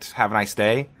got wrecked, have a nice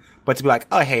day. But to be like,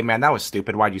 oh, hey man, that was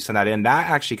stupid, why'd you send that in?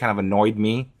 That actually kind of annoyed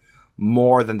me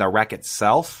more than the wreck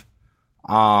itself.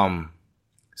 So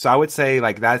I would say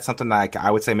like that's something that I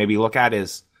would say maybe look at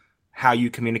is how you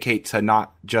communicate to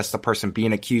not just the person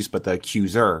being accused, but the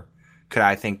accuser. Could,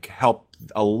 I think, help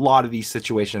a lot of these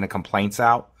situations and complaints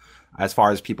out as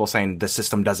far as people saying the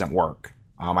system doesn't work.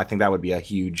 I think that would be a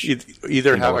huge...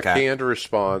 Either have a canned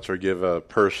response or give a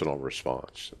personal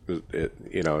response.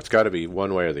 It's got to be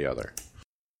one way or the other.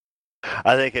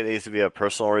 I think it needs to be a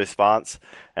personal response,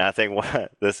 and I think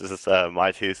this is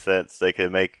my 2 cents. They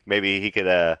could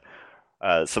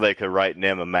somebody could write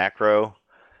NIM a macro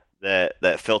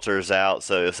that filters out,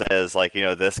 so it says like,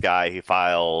 this guy, he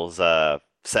files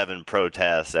 7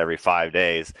 protests every 5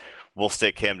 days. We'll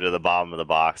stick him to the bottom of the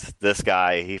box. This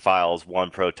guy, he files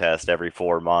 1 protest every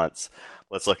 4 months.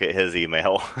 Let's look at his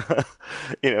email.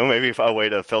 Maybe if a way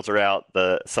to filter out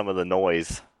some of the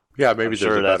noise. Yeah, maybe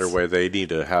there's a better way. They need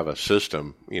to have a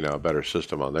system, a better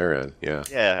system on their end. Yeah.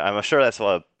 Yeah, I'm sure that's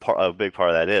what a big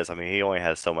part of that is. I mean, he only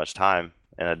has so much time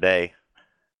in a day.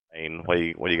 I mean, what are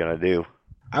you going to do?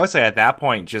 I would say at that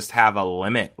point, just have a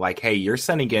limit. Like, hey, you're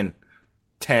sending in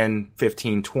 10,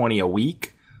 15, 20 a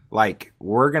week, like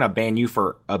we're going to ban you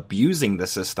for abusing the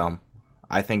system.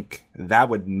 I think that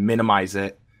would minimize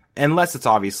it, unless it's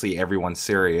obviously everyone's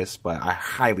serious, but I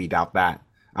highly doubt that.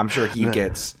 I'm sure he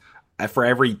gets, for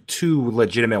every 2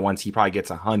 legitimate ones, he probably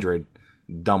gets 100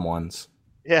 dumb ones.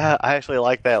 Yeah, I actually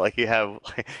like that. Like you have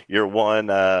your one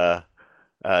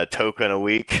token a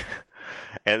week.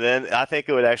 And then I think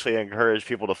it would actually encourage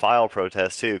people to file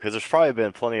protests too, because there's probably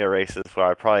been plenty of races where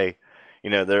I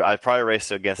probably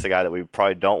raced against a guy that we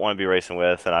probably don't want to be racing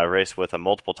with, and I raced with him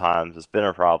multiple times. It's been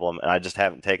a problem, and I just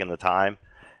haven't taken the time.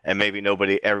 And maybe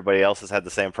everybody else has had the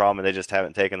same problem, and they just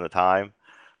haven't taken the time.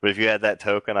 But if you had that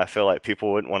token, I feel like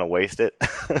people wouldn't want to waste it.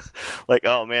 Like,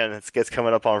 oh man, it's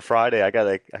coming up on Friday.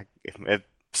 If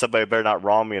somebody better not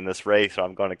wrong me in this race, or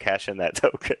I'm going to cash in that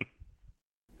token.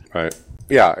 Right.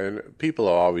 Yeah, and people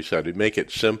have always said to make it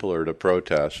simpler to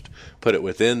protest, put it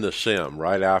within the sim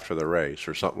right after the race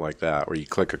or something like that, where you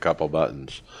click a couple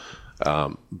buttons.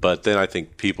 But then I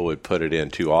think people would put it in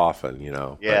too often,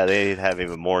 Yeah, they'd have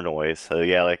even more noise. So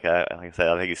yeah, like I said,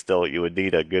 I think you would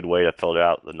need a good way to filter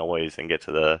out the noise and get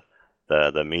to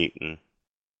the meat. And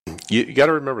you got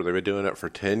to remember they've been doing it for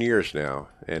 10 years now,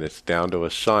 and it's down to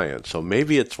a science. So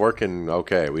maybe it's working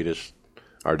okay. We just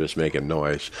are just making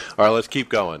noise. All right, let's keep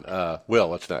going. Will,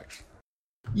 what's next?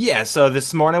 Yeah, so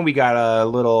this morning we got a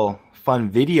little fun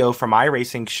video from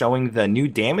iRacing showing the new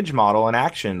damage model in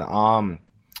action.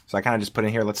 So I kind of just put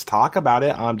in here, let's talk about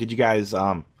it. Did you guys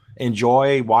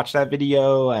watch that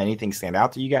video? Anything stand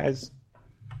out to you guys?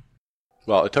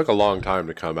 Well, it took a long time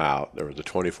to come out. There was a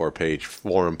 24-page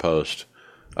forum post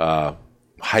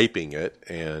hyping it,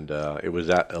 and it was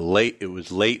late. It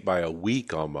was late by a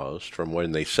week almost from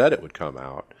when they said it would come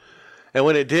out. And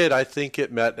when it did, I think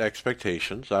it met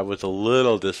expectations. I was a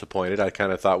little disappointed. I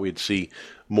kind of thought we'd see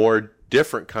more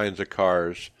different kinds of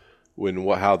cars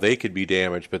how they could be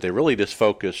damaged, but they really just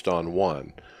focused on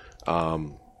one.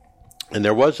 And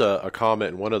there was a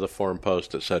comment in one of the forum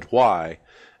posts that said why,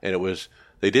 and it was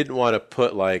they didn't want to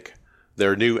put like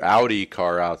their new Audi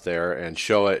car out there and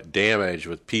show it damaged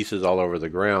with pieces all over the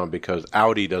ground because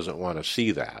Audi doesn't want to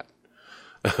see that.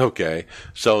 Okay,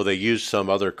 so they used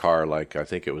some other car, like I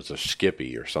think it was a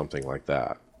Skippy or something like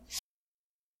that.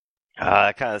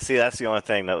 I kind of see that's the only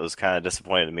thing that was kind of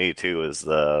disappointing to me too, is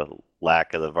the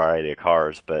lack of the variety of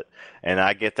cars. And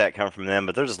I get that coming from them,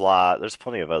 but there's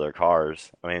plenty of other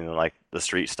cars. I mean, like the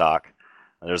street stock.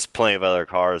 There's plenty of other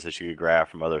cars that you could grab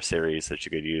from other series that you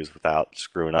could use without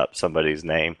screwing up somebody's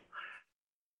name.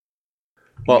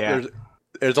 Well, yeah.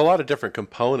 There's a lot of different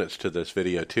components to this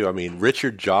video, too. I mean,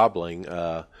 Richard Jobling,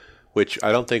 which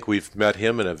I don't think we've met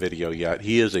him in a video yet.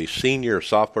 He is a senior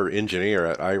software engineer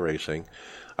at iRacing.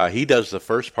 He does the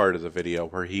first part of the video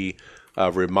where he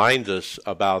reminds us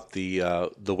about the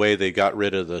way they got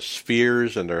rid of the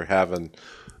spheres, and they're having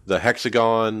the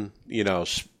hexagon,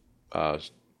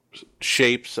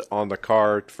 shapes on the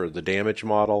car for the damage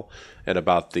model, and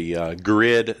about the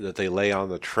grid that they lay on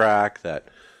the track that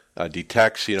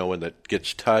detects, when it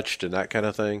gets touched and that kind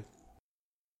of thing.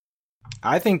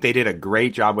 I think they did a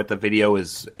great job with the video.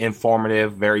 Is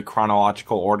informative, very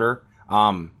chronological order.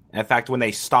 In fact, when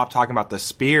they stopped talking about the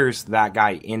spears, that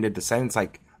guy ended the sentence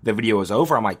like the video was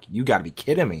over. I'm like, you got to be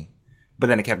kidding me. But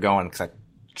then it kept going because I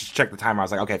just checked the timer. I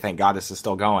was like, okay, thank God this is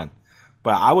still going.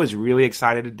 But I was really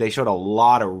excited. They showed a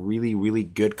lot of really, really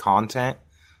good content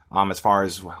as far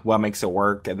as what makes it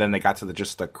work. And then they got to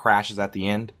just the crashes at the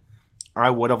end. I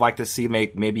would have liked to see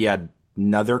maybe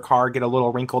another car get a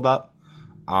little wrinkled up.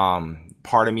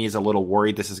 Part of me is a little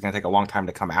worried this is going to take a long time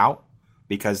to come out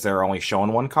because they're only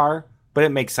showing one car. But it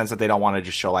makes sense that they don't want to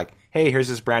just show like, hey, here's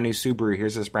this brand new Subaru,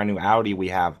 here's this brand new Audi we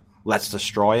have. Let's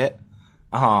destroy it.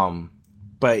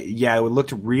 But yeah, it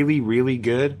looked really, really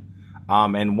good.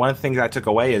 And one of the things I took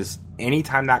away is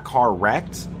anytime that car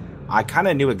wrecked, I kind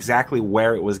of knew exactly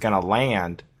where it was going to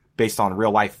land based on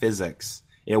real life physics.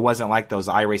 It wasn't like those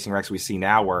iRacing wrecks we see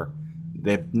now where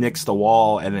they nicks the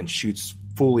wall and then shoots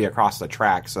fully across the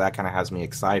track. So that kind of has me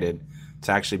excited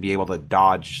to actually be able to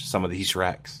dodge some of these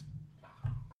wrecks.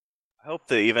 I hope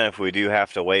that even if we do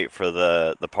have to wait for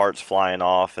the parts flying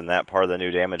off and that part of the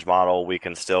new damage model, we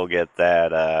can still get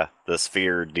that the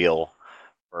sphere deal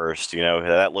first.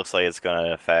 That looks like it's going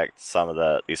to affect some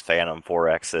of these Phantom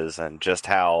 4Xs and just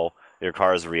how your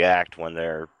cars react when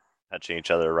they're touching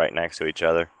each other right next to each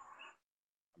other.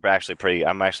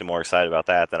 I'm actually more excited about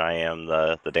that than I am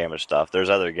the damage stuff. There's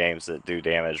other games that do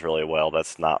damage really well.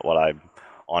 That's not what I'm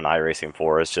on iRacing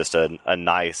for. It's just a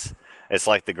nice. It's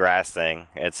like the grass thing.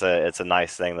 It's a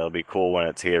nice thing that'll be cool when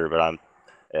it's here. But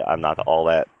I'm not all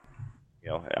that.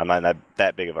 I'm not in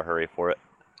that big of a hurry for it.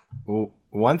 Well,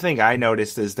 one thing I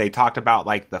noticed is they talked about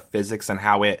like the physics and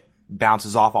how it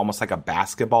bounces off almost like a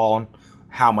basketball. And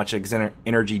how much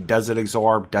energy does it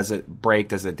absorb? Does it break?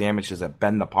 Does it damage? Does it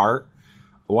bend apart?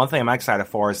 One thing I'm excited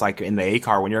for is like in the A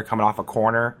car when you're coming off a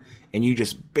corner and you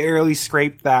just barely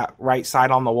scrape that right side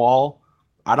on the wall.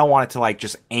 I don't want it to like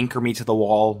just anchor me to the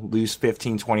wall, lose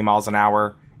 15, 20 miles an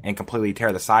hour and completely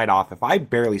tear the side off. If I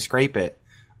barely scrape it,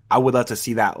 I would love to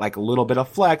see that like a little bit of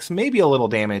flex, maybe a little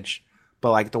damage,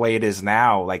 but like the way it is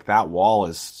now, like that wall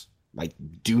is like,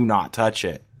 do not touch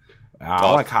it.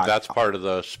 That's part of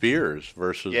the spears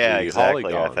versus the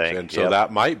polygons, and so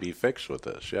that might be fixed with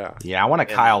this. Yeah, I want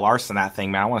to Kyle Larson that thing,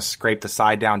 man. I want to scrape the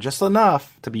side down just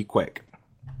enough to be quick.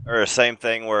 Or the same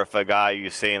thing where if a guy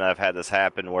you've seen, I've had this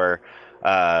happen where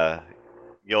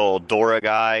you'll door a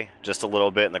guy just a little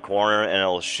bit in the corner and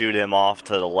it'll shoot him off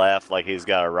to the left like he's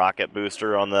got a rocket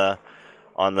booster on the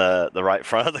right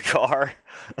front of the car.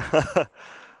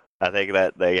 I think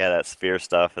that that sphere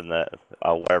stuff and that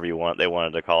whatever they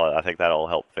wanted to call it. I think that'll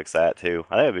help fix that too.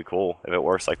 I think it'd be cool if it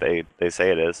works like they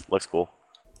say it is. Looks cool.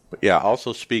 Yeah.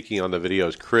 Also speaking on the video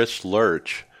is Chris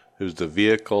Lurch, who's the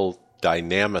vehicle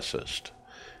dynamicist,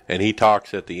 and he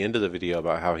talks at the end of the video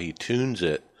about how he tunes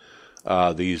it.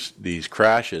 These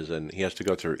crashes, and he has to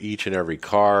go through each and every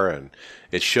car, and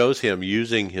it shows him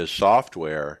using his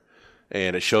software,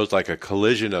 and it shows like a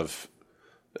collision of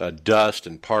dust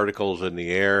and particles in the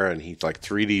air, and he's like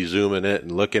 3D zooming it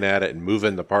and looking at it and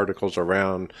moving the particles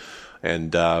around,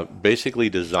 and basically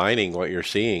designing what you're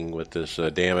seeing with this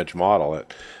damaged model.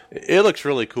 It looks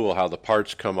really cool how the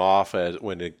parts come off as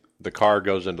when the car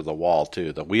goes into the wall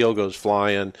too. The wheel goes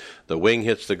flying, the wing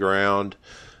hits the ground.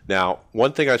 Now,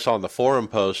 one thing I saw in the forum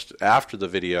post after the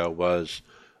video was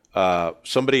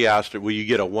somebody asked, will you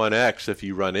get a 1X if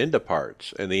you run into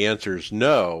parts? And the answer is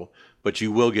no, but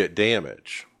you will get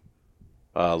damage.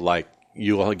 Like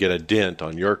you will get a dent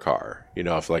on your car,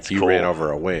 if like you ran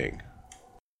over a wing.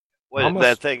 What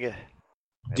that thing?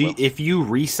 If you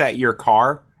reset your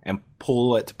car and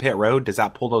pull it to pit road, does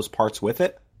that pull those parts with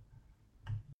it?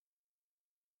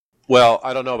 Well,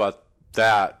 I don't know about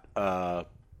that,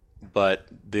 but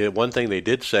the one thing they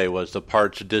did say was the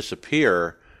parts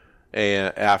disappear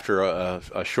and after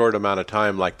a short amount of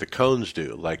time, like the cones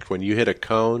do. Like when you hit a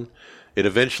cone, it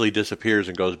eventually disappears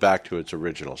and goes back to its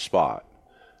original spot.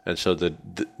 And so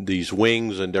these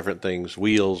wings and different things,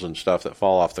 wheels and stuff that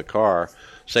fall off the car,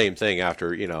 same thing.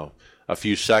 After a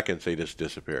few seconds, they just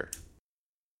disappear.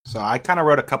 So I kind of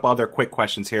wrote a couple other quick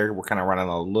questions here. We're kind of running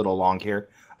a little long here.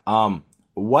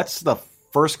 What's the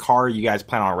first car you guys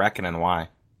plan on wrecking and why?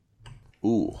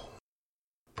 Ooh,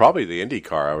 probably the Indy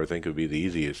car. I would think would be the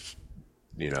easiest,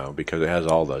 because it has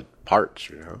all the parts,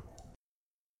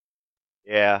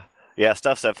 Yeah,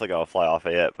 stuff's definitely gonna fly off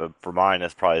of it. But for mine,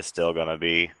 it's probably still gonna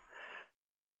be.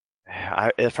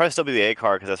 It'd probably still be the A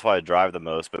car because that's why I drive the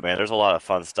most. But man, there's a lot of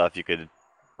fun stuff you could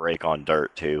break on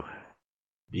dirt too.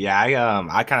 Yeah,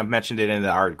 I kind of mentioned it in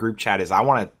our group chat. Is I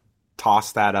want to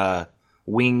toss that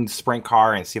winged sprint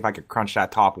car and see if I could crunch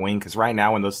that top wing, because right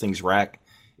now when those things wreck,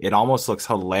 it almost looks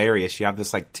hilarious. You have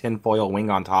this like tinfoil wing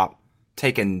on top,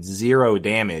 taking 0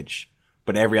 damage,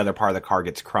 but every other part of the car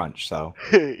gets crunched. So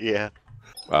yeah.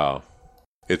 Wow,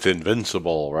 it's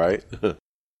invincible, right?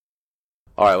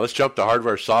 All right, let's jump to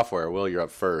hardware software. Will, you're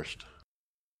up first.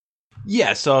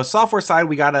 Yeah, so software side,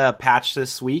 we got a patch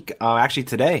this week, actually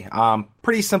today.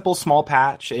 Pretty simple, small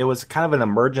patch. It was kind of an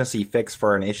emergency fix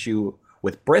for an issue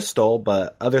with Bristol,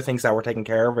 but other things that were taken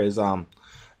care of is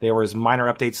there was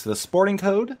minor updates to the sporting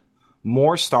code.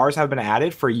 More stars have been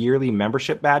added for yearly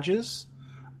membership badges.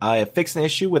 It fixed an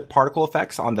issue with particle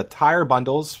effects on the tire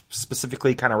bundles,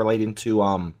 specifically kind of relating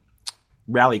to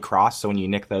Rally Cross, so when you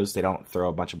nick those, they don't throw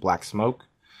a bunch of black smoke.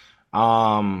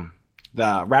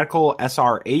 The Radical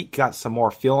SR8 got some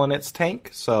more fuel in its tank,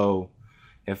 so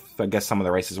I guess some of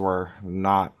the races didn't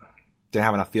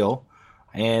have enough fuel.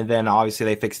 And then obviously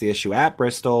they fixed the issue at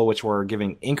Bristol, which were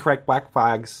giving incorrect black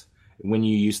flags when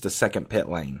you use the second pit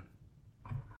lane.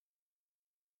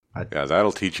 Yeah,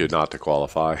 that'll teach you not to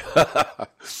qualify.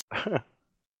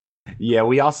 Yeah,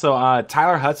 we also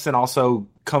Tyler Hudson also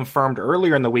confirmed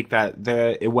earlier in the week that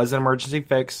it was an emergency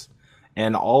fix,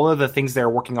 and all of the things they're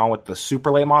working on with the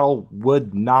super late model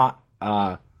would not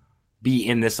be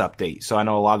in this update. So I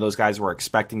know a lot of those guys were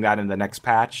expecting that in the next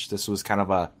patch. This was kind of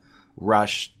a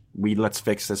rush. Let's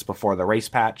fix this before the race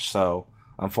patch. So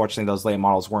unfortunately, those late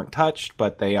models weren't touched,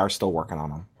 but they are still working on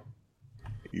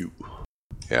them.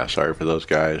 Yeah, sorry for those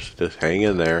guys. Just hang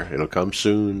in there. It'll come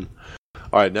soon.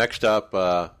 All right, next up,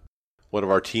 one of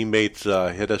our teammates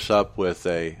hit us up with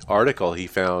an article he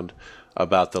found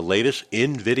about the latest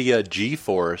NVIDIA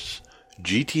GeForce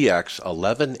GTX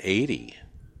 1180.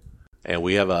 And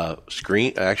we have a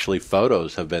screen, actually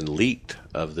photos have been leaked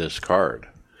of this card.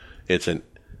 It's an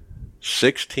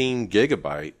 16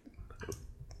 gigabyte,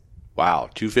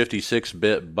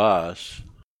 256-bit bus,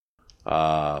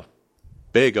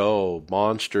 big old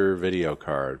monster video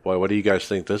card. Boy, what do you guys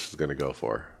think this is going to go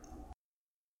for?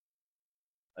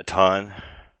 A ton.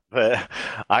 But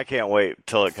I can't wait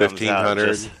till it comes out.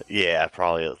 1,500? Yeah,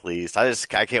 probably at least. I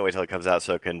can't wait till it comes out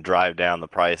so it can drive down the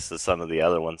price of some of the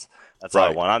other ones. That's all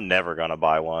I want. I'm never going to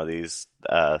buy one of these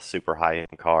super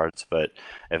high-end cards, but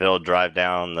if it'll drive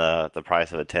down the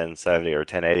price of a 1070 or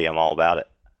 1080, I'm all about it.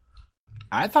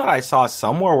 I thought I saw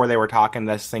somewhere where they were talking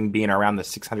this thing being around the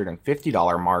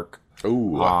 $650 mark.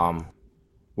 Ooh.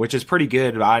 Which is pretty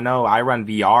good. I know I run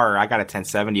VR. I got a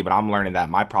 1070, but I'm learning that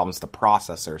my problem's the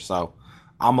processor, so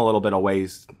I'm a little bit of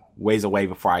ways away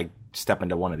before I step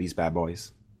into one of these bad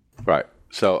boys. Right.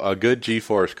 So a good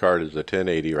GeForce card is a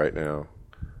 1080 right now.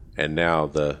 and now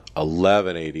the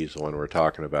 1180 is the one we're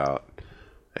talking about.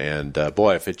 And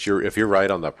boy, if you're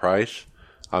right on the price,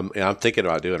 I'm thinking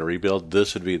about doing a rebuild.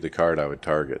 This would be the card I would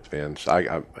target, man. So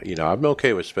I'm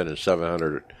okay with spending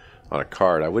 $700 on a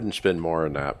card. I wouldn't spend more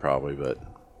than that probably, but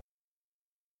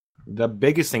the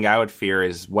biggest thing I would fear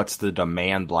is what's the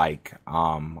demand like?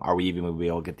 Are we even going to be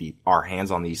able to get our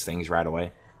hands on these things right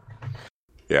away?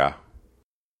 Yeah.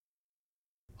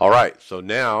 All right, so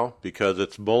now, because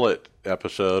it's Bullet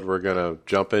episode, we're going to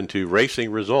jump into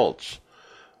racing results.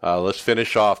 Let's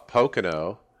finish off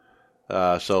Pocono.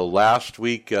 So last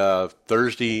week,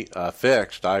 Thursday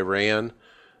fixed, I ran,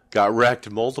 got wrecked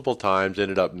multiple times,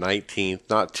 ended up 19th,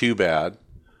 not too bad.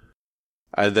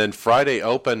 And then Friday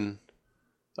Open,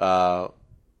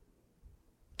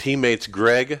 teammates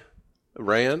Greg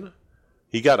ran.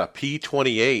 He got a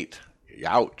P28.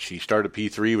 Ouch. He started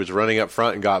P3, was running up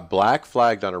front, and got black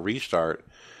flagged on a restart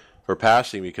for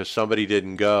passing because somebody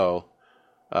didn't go.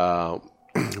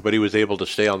 But he was able to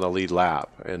stay on the lead lap.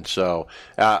 And so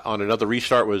on another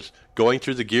restart was going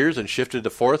through the gears and shifted to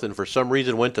fourth, and for some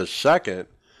reason went to second,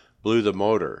 blew the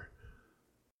motor.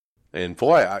 And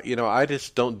boy, I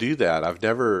just don't do that. I've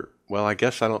done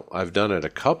it a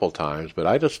couple times, but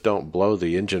I just don't blow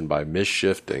the engine by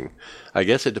misshifting. I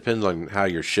guess it depends on how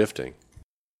you're shifting.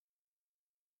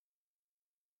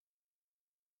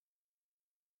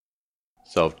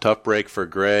 So tough break for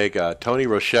Greg. Tony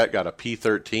Rochette got a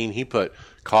P13. He put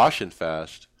caution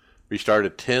fast.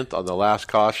 Restarted 10th on the last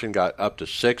caution, got up to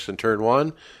 6th in turn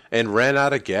 1, and ran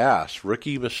out of gas.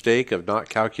 Rookie mistake of not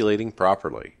calculating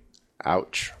properly.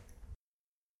 Ouch.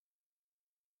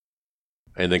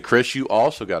 And then Chris, you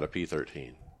also got a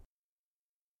P13.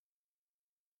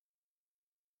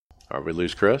 Are we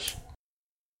lose Chris?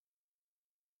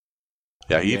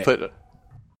 Yeah,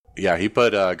 he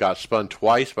got spun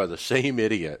twice by the same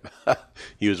idiot.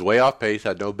 He was way off pace,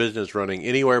 had no business running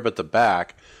anywhere but the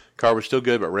back. Car was still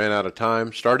good, but ran out of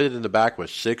time. Started in the back with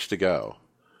 6 to go,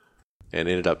 and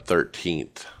ended up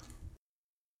 13th.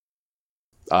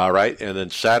 All right, and then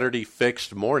Saturday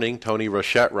fixed morning, Tony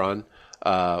Rochette run,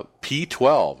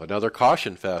 P12, another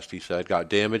caution fest, he said. Got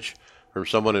damage from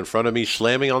someone in front of me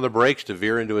slamming on the brakes to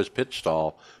veer into his pit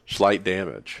stall. Slight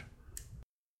damage.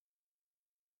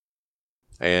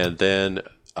 And then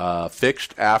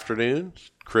fixed afternoon,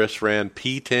 Chris ran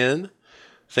P10.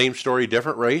 Same story,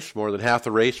 different race. More than half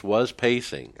the race was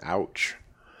pacing. Ouch.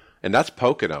 And that's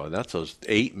Pocono, and that's those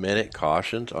 8-minute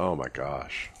cautions. Oh, my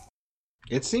gosh.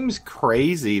 It seems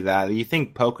crazy that you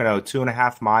think Pocono,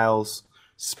 2.5 miles,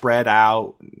 spread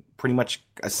out, pretty much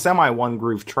a semi-one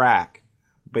groove track,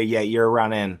 but yet you're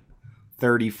running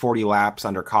 30, 40 laps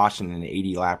under caution in an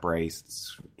 80-lap race.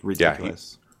 It's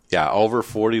ridiculous. Yeah, over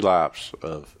 40 laps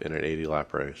in an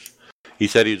 80-lap race. He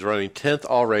said he was running 10th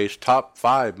all race, top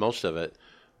 5 most of it,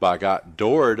 but got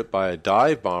doored by a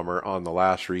dive bomber on the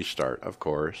last restart, of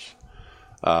course.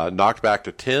 Knocked back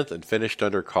to 10th and finished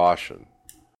under caution.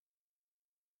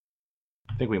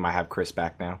 I think we might have Chris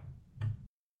back now.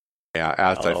 Yeah,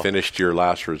 after I finished your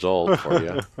last result for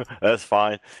you. That's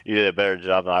fine. You did a better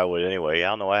job than I would anyway. I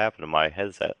don't know what happened to my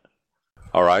headset.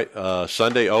 All right,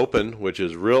 Sunday Open, which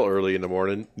is real early in the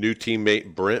morning, new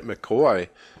teammate Brent McCoy,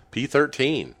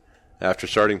 P13. After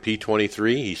starting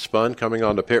P23, he spun coming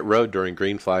onto pit road during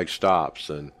green flag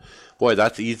stops. And, boy,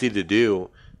 that's easy to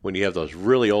do when you have those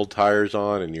really old tires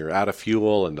on and you're out of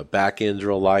fuel and the back end's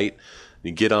real light.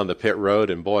 You get on the pit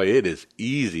road, and, boy, it is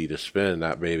easy to spin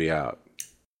that baby out.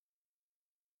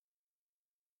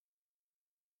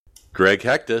 Greg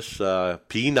Hectus,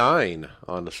 P9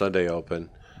 on the Sunday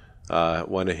Open.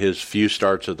 One of his few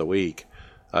starts of the week.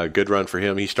 Good run for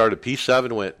him. He started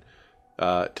P7, went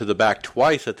to the back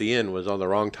twice at the end, was on the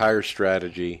wrong tire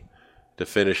strategy to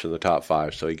finish in the top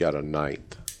 5, so he got a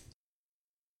 9th.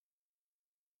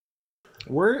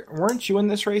 Weren't you in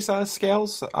this race,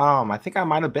 Scales? I think I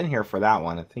might have been here for that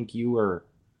one. I think you were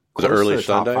close the early to the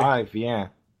Sunday? Top 5, yeah.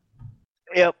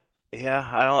 Yep.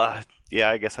 Yeah,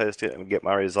 I guess I just didn't get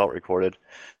my result recorded.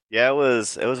 Yeah, it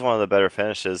was one of the better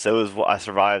finishes. I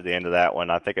survived the end of that one.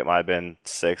 I think it might have been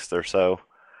 6th or so.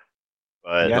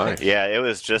 But yeah, it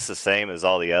was just the same as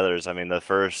all the others. I mean, the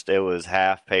first, it was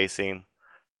half pacing,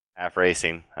 half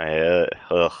racing.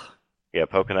 Yeah,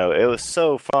 Pocono. It was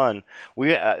so fun.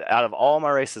 We out of all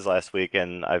my races last week,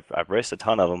 and I've raced a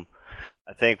ton of them.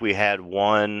 I think we had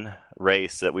one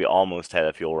race that we almost had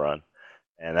a fuel run,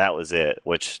 and that was it,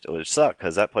 which sucked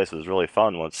because that place was really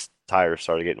fun once tires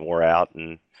started getting wore out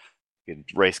and you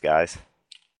could race guys.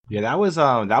 Yeah, that was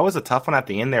a tough one at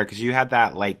the end there because you had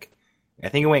that, like, I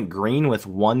think it went green with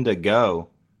 1 to go,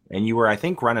 and you were, I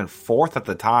think, running 4th at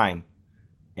the time.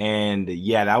 And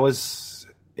yeah, it was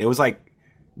like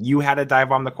you had to dive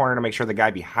bomb the corner to make sure the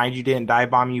guy behind you didn't dive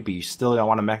bomb you, but you still don't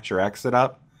want to mess your exit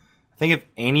up. I think if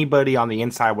anybody on the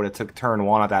inside would have took turn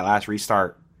 1 at that last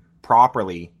restart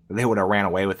properly, they would have ran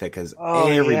away with it because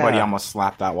everybody almost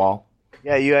slapped that wall.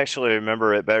 Yeah, you actually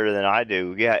remember it better than I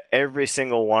do. Yeah, every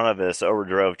single one of us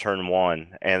overdrove turn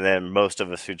 1, and then most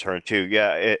of us who turn 2.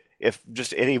 Yeah, if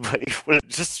just anybody would have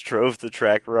just drove the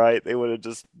track right, they would have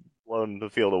just blown the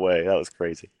field away. That was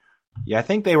crazy. Yeah, I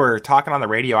think they were talking on the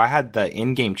radio. I had the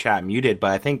in-game chat muted,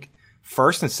 but I think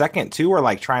first and second, too, were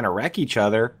like trying to wreck each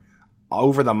other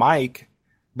over the mic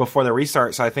before the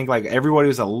restart. So I think like everybody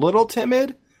was a little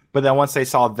timid, but then once they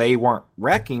saw they weren't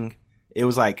wrecking, it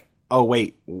was like, oh,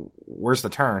 wait, where's the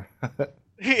turn?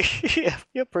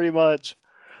 yeah, pretty much.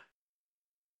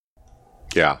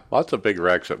 Yeah, lots of big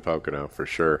wrecks at Pocono for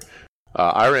sure.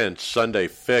 I ran Sunday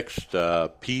fixed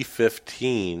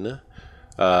P15,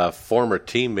 former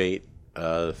teammate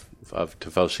of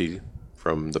Tifosi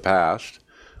from the past,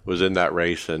 was in that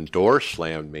race and door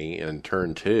slammed me in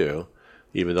turn 2,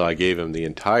 even though I gave him the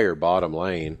entire bottom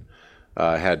lane.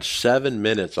 Had 7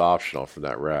 minutes optional from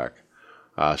that wreck.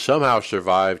 Somehow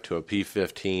survived to a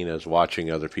P15 as watching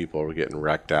other people were getting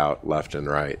wrecked out left and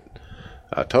right.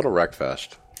 Total wreck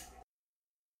fest.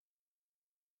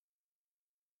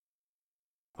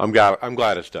 I'm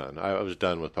glad it's done. I was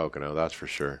done with Pocono, that's for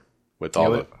sure. With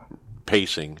all the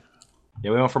pacing.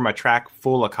 Yeah, we went from a track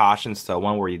full of cautions to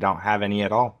one where you don't have any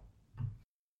at all.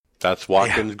 That's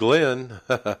Watkins Glen.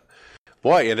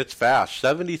 Boy, and it's fast.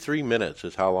 73 minutes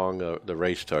is how long the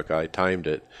race took. I timed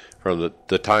it from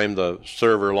the time the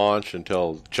server launched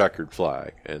until checkered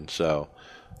flag. And so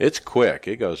it's quick.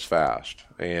 It goes fast.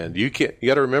 And you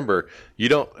got to remember, you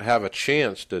don't have a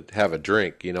chance to have a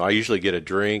drink. You know, I usually get a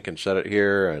drink and set it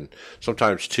here, and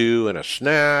sometimes 2 and a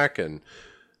snack. And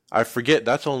I forget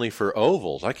that's only for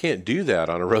ovals. I can't do that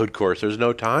on a road course. There's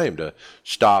no time to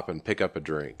stop and pick up a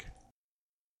drink.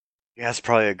 Yeah, that's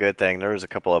probably a good thing. There was a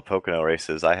couple of Pocono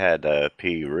races I had to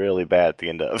pee really bad at the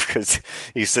end of because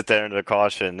you sit there under the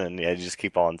caution and you just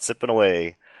keep on sipping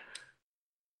away.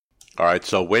 All right,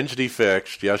 so Wednesday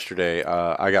fixed. Yesterday,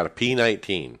 I got a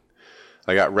P19.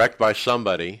 I got wrecked by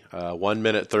somebody, 1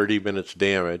 minute, 30 minutes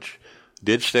damage.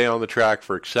 Did stay on the track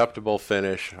for acceptable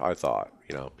finish, I thought.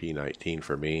 You know, P19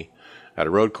 for me. At a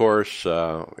road course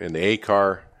in the A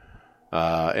car,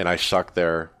 and I sucked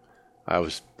there. I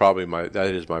was probably that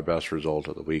is my best result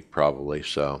of the week, probably.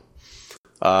 So,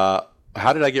 how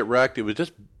did I get wrecked? It was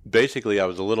just basically I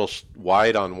was a little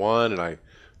wide on one, and I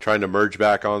trying to merge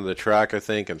back onto the track, I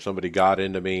think, and somebody got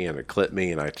into me and it clipped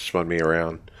me, and I spun me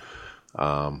around.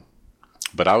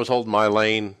 But I was holding my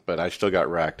lane, but I still got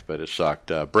wrecked, but it sucked.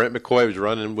 Brent McCoy was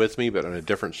running with me, but on a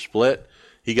different split.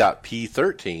 He got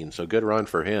P13, so good run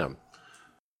for him.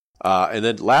 And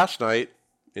then last night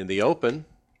in the Open,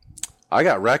 I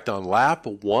got wrecked on lap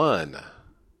 1,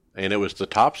 and it was the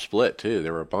top split, too.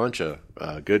 There were a bunch of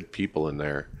good people in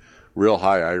there, real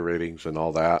high I ratings and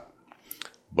all that.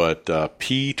 But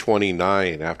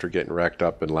P29, after getting wrecked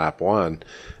up in lap 1,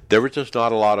 there was just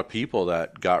not a lot of people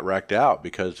that got wrecked out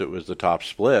because it was the top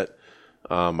split.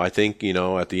 I think,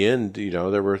 at the end,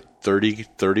 there were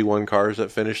 31 cars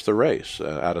that finished the race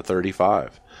out of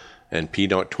 35. And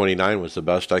P29 was the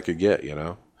best I could get,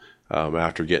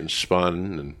 after getting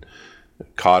spun and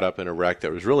caught up in a wreck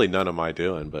that was really none of my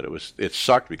doing, but it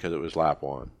sucked because it was lap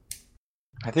 1.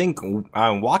 I think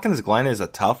Watkins Glen is a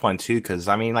tough one too, because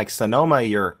like Sonoma,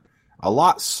 you're a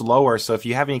lot slower. So if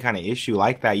you have any kind of issue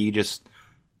like that, you just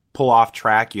pull off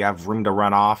track. You have room to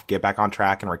run off, get back on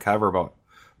track, and recover. But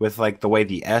with like the way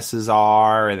the S's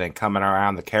are, and then coming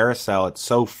around the carousel, it's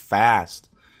so fast.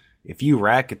 If you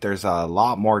wreck it, there's a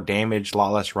lot more damage, a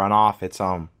lot less runoff.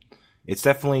 It's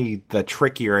definitely the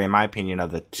trickier, in my opinion,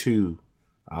 of the two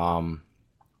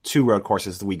road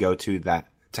courses that we go to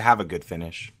to have a good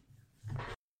finish.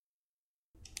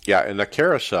 Yeah, and the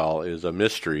carousel is a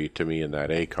mystery to me in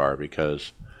that A car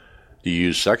because do you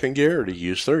use second gear or do you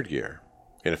use third gear?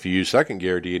 And if you use second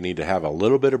gear, do you need to have a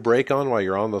little bit of brake on while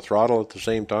you're on the throttle at the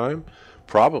same time?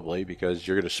 Probably, because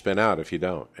you're going to spin out if you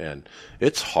don't. And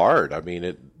it's hard.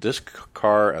 This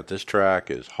car at this track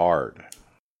is hard.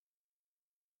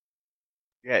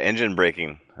 Yeah, engine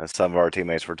braking. Some of our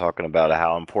teammates were talking about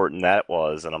how important that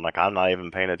was, and I'm like, I'm not even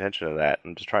paying attention to that.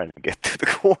 I'm just trying to get to the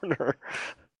corner.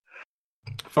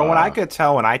 From what I could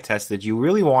tell when I tested, you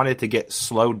really wanted to get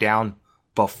slowed down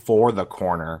before the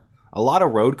corner. A lot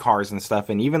of road cars and stuff,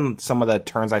 and even some of the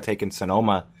turns I take in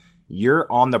Sonoma,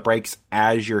 you're on the brakes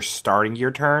as you're starting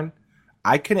your turn.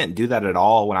 I couldn't do that at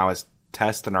all when I was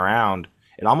testing around.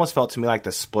 It almost felt to me like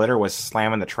the splitter was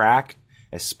slamming the track,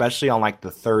 especially on like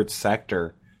the third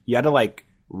sector. You had to like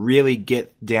really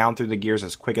get down through the gears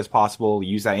as quick as possible,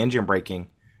 use that engine braking,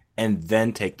 and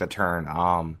then take the turn.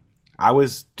 I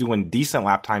was doing decent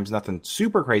lap times, nothing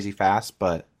super crazy fast,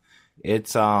 but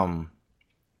it's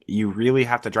you really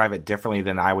have to drive it differently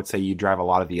than I would say you drive a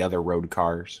lot of the other road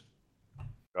cars.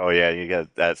 Oh yeah, you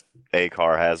got that A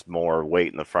car has more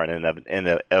weight in the front end of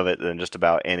it than just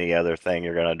about any other thing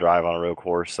you're going to drive on a road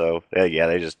course. So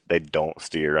yeah, they don't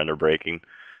steer under braking.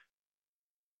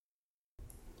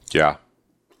 Yeah.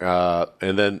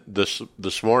 And then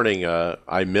this morning,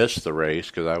 I missed the race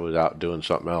because I was out doing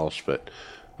something else. But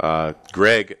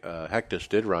Greg Hectus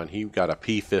did run. He got a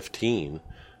P15.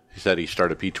 He said he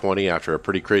started P20 after a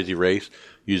pretty crazy race.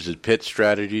 Used his pit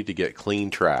strategy to get clean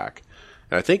track.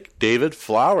 And I think David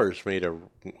Flowers made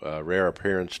a rare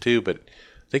appearance too. But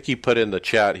I think he put in the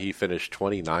chat he finished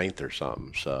 29th or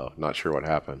something. So not sure what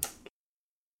happened.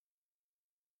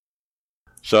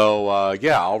 So,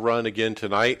 yeah, I'll run again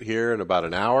tonight here in about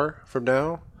an hour from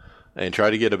now and try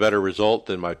to get a better result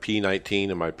than my P19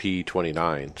 and my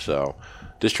P29. So,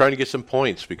 just trying to get some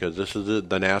points because this is the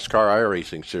NASCAR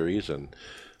iRacing Series, and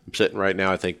I'm sitting right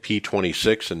now, I think,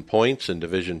 P26 in points in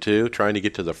Division 2, trying to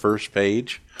get to the first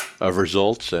page of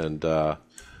results. And, boy,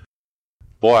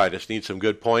 I just need some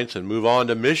good points and move on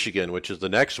to Michigan, which is the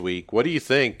next week. What do you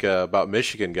think about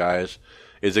Michigan, guys?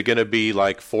 Is it going to be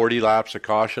like 40 laps of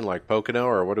caution like Pocono,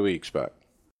 or what do we expect?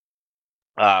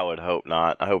 I would hope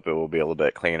not. I hope it will be a little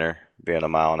bit cleaner, being a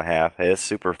mile and a half. It's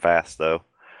super fast, though.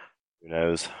 Who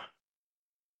knows?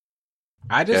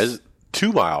 It's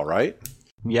 2 mile, right?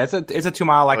 Yeah, it's a 2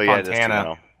 mile like Fontana. 2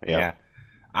 mile. Yeah.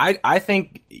 I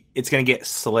think it's going to get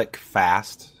slick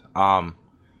fast. I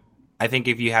think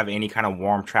if you have any kind of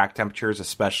warm track temperatures,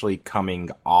 especially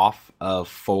coming off of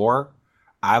 4,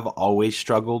 I've always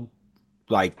struggled.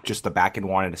 Like just the back end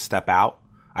wanted to step out.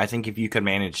 I think if you can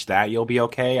manage that, you'll be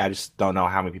okay. I just don't know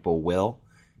how many people will,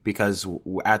 because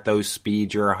at those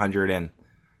speeds, you're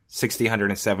 160,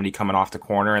 170 coming off the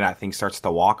corner, and that thing starts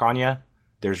to walk on you.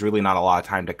 There's really not a lot of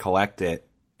time to collect it.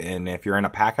 And if you're in a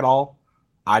pack at all,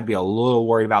 I'd be a little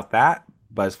worried about that.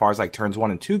 But as far as like turns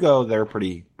 1 and 2 go, they're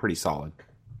pretty solid.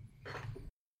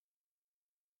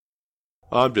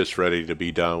 I'm just ready to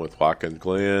be done with Watkins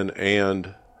Glen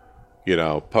and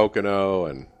Pocono,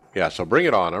 and yeah, so bring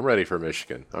it on. I'm ready for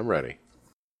Michigan. I'm ready.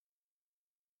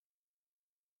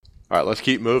 All right, let's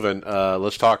keep moving.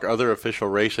 Let's talk other official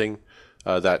racing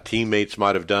that teammates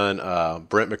might have done.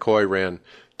 Brent McCoy ran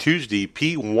Tuesday,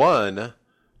 P1.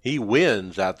 He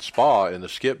wins at Spa in the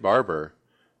Skip Barber.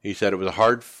 He said it was a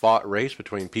hard-fought race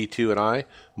between P2 and I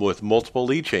with multiple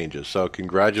lead changes. So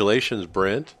congratulations,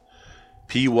 Brent.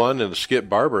 P1 and the Skip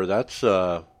Barber, that's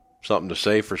something to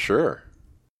say for sure.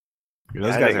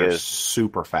 Those guys are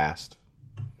super fast.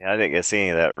 Yeah, I didn't get to see any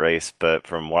of that race, but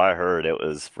from what I heard, it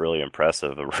was really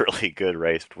impressive. A really good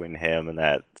race between him and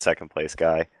that second place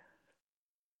guy.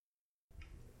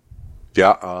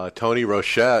 Yeah, Tony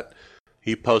Rochette,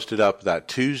 he posted up that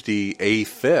Tuesday A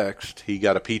fixed. He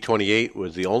got a P28,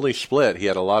 was the only split. He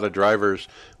had a lot of drivers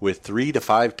with 3 to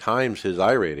 5 times his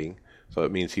I rating, so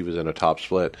it means he was in a top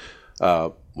split.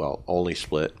 Only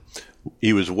split.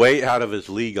 He was way out of his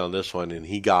league on this one, and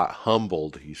he got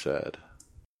humbled, he said.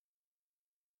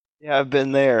 Yeah, I've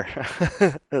been there.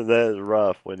 That is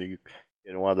rough when you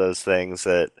get in one of those things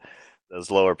those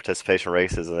lower participation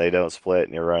races and they don't split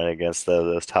and you're running against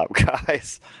those top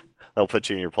guys. They'll put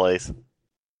you in your place.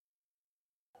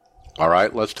 All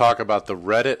right, let's talk about the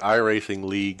Reddit iRacing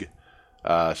League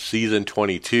Season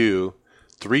 22.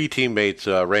 3 teammates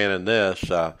ran in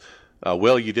this.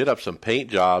 Will, you did up some paint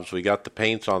jobs. We got the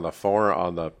paints on the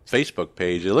Facebook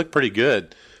page. It looked pretty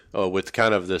good with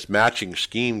kind of this matching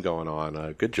scheme going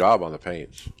on. Good job on the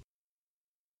paints.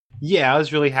 Yeah, I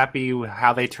was really happy with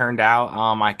how they turned out.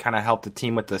 I kind of helped the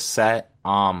team with the set.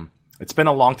 It's been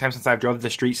a long time since I've drove the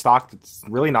street stock. It's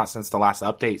really not since the last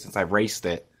update since I've raced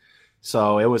it.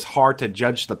 So it was hard to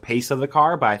judge the pace of the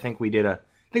car, but I think we did a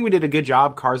good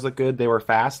job. Cars looked good. They were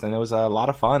fast, and it was a lot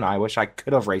of fun. I wish I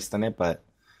could have raced in it, but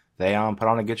they put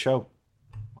on a good show.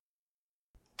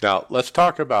 Now, let's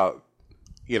talk about,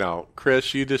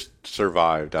 Chris, you just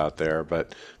survived out there,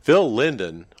 but Phil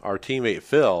Linden, our teammate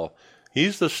Phil,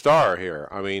 he's the star here.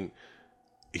 I mean,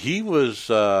 he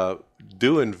was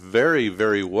doing very,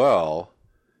 very well,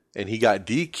 and he got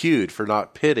DQ'd for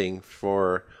not pitting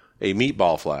for a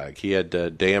meatball flag. He had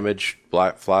a damaged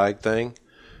black flag thing,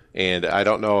 and I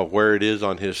don't know where it is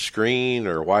on his screen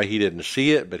or why he didn't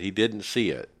see it, but he didn't see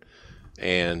it.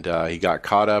 And he got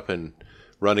caught up in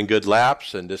running good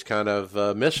laps and just kind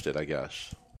of missed it, I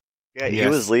guess. Yeah, he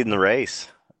was leading the race.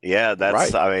 Yeah,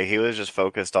 Right. I mean, he was just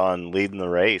focused on leading the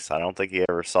race. I don't think he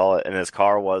ever saw it, and his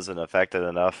car wasn't affected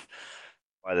enough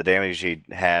by the damage he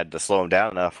had to slow him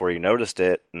down enough where he noticed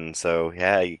it, and so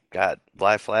yeah, he got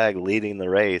Black Flag leading the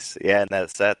race. Yeah, and that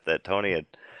set that Tony had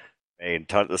made,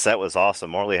 the set was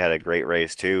awesome. Morley had a great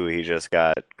race too. He just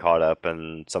got caught up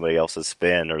in somebody else's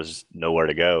spin. There was nowhere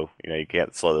to go. You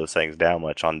can't slow those things down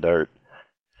much on dirt.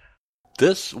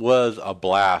 This was a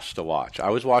blast to watch. I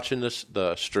was watching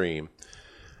the stream,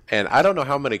 and I don't know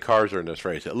how many cars are in this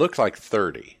race. It looks like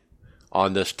 30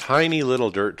 on this tiny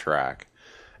little dirt track.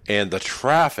 And the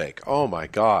traffic, oh my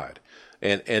God.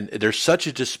 And there's such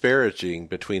a disparaging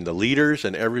between the leaders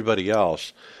and everybody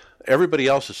else. Everybody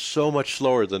else is so much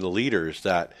slower than the leaders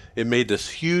that it made this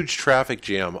huge traffic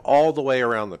jam all the way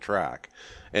around the track.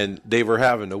 And they were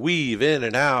having to weave in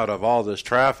and out of all this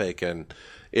traffic, and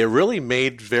it really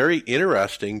made very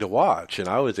interesting to watch. And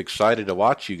I was excited to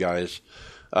watch you guys,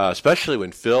 especially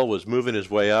when Phil was moving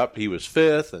his way up. He was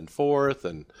fifth and fourth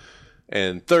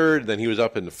and third, then he was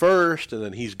up in the first, and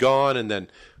then he's gone, and then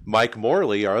Mike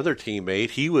Morley, our other teammate,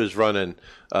 he was running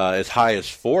as high as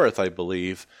fourth, I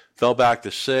believe, fell back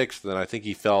to sixth, and I think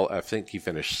he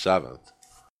finished seventh.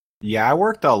 Yeah, I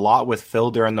worked a lot with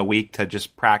Phil during the week to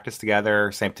just practice together,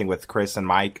 same thing with Chris and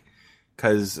Mike,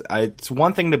 because it's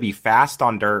one thing to be fast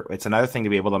on dirt, it's another thing to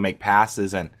be able to make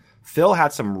passes, and Phil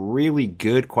had some really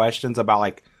good questions about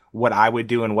like what I would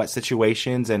do in what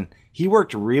situations, and he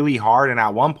worked really hard. And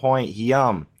at one point, he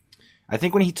I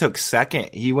think when he took second,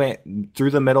 he went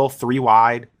through the middle, 3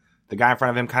 wide. The guy in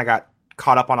front of him kind of got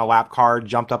caught up on a lap car,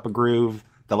 jumped up a groove.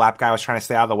 The lap guy was trying to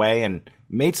stay out of the way and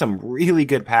made some really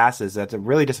good passes. That's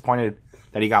really disappointed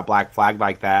that he got black flagged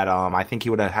like that. I think he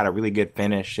would have had a really good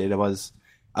finish. It was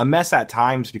a mess at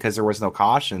times because there was no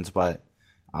cautions, but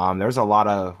there was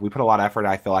we put a lot of effort,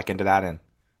 I feel like, into that, and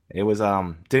it was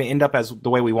didn't end up as the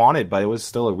way we wanted, but it was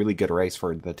still a really good race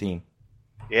for the team.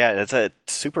 Yeah, it's a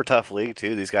super tough league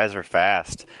too. These guys are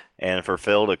fast, and for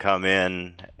Phil to come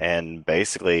in and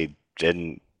basically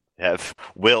didn't have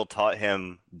Will taught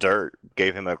him dirt,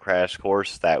 gave him a crash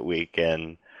course that week,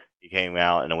 and he came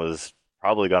out and was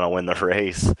probably going to win the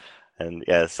race. And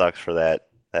yeah, it sucks for that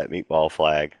meatball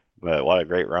flag, but what a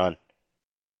great run.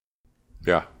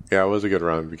 Yeah, it was a good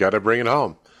run. We got to bring it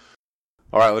home.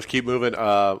 All right, let's keep moving.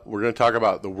 We're going to talk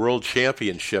about the World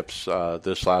Championships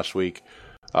this last week.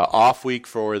 Off week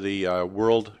for the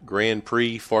World Grand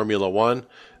Prix Formula One.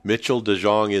 Mitchell de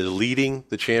Jong is leading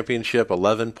the championship,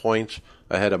 11 points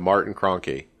ahead of Martin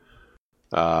Kroenke.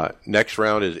 Next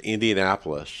round is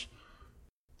Indianapolis.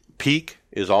 Peak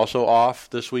is also off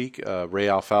this week. Ray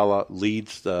Alfala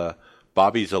leads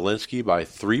Bobby Zalinski by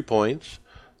 3 points.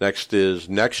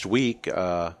 Next week,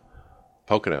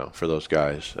 Pocono for those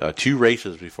guys. 2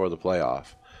 races before the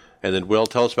playoff. And then Will,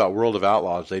 tell us about World of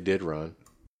Outlaws. They did run.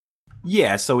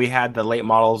 Yeah, so we had the late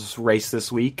models race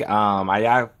this week.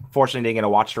 I fortunately didn't get to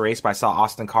watch the race, but I saw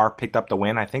Austin Carr picked up the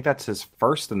win. I think that's his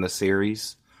first in the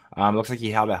series. Looks like he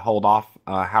had to hold off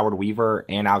Howard Weaver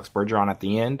and Alex Bergeron at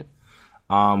the end.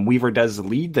 Weaver does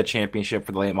lead the championship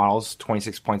for the late models,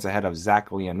 26 points ahead of Zach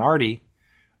Leonardi.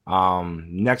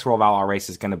 Next World of Outlaw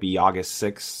race is going to be August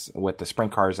 6th with the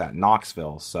sprint cars at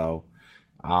Knoxville. So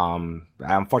I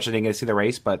unfortunately didn't get to see the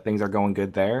race, but things are going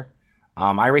good there.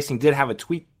 iRacing did have a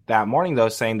tweet that morning, though,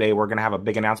 saying they were going to have a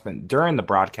big announcement during the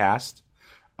broadcast.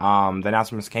 The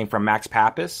announcements came from Max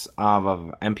Pappas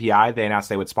of MPI. They announced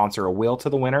they would sponsor a wheel to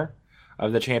the winner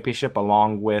of the championship,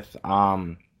 along with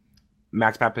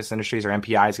Max Pappas Industries, or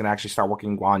MPI, is going to actually start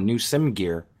working on new sim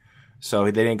gear. So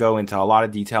they didn't go into a lot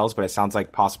of details, but it sounds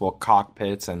like possible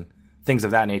cockpits and things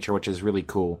of that nature, which is really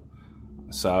cool.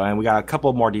 So, and we got a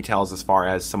couple more details as far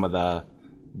as some of the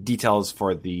details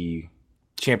for the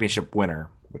championship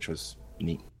winner, which was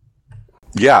neat.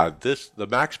 Yeah, the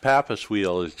Max Pappas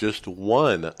wheel is just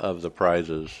one of the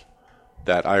prizes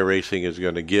that iRacing is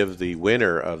going to give the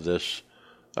winner of this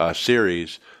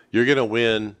series. You're going to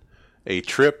win a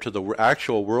trip to the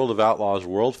actual World of Outlaws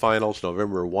World Finals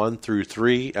November 1 through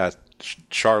 3 at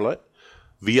Charlotte,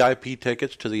 VIP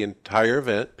tickets to the entire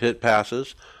event, pit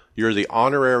passes. You're the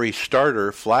honorary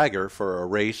starter flagger for a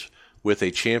race with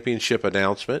a championship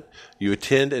announcement. You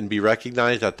attend and be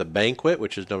recognized at the banquet,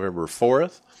 which is November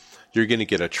 4th. You're going to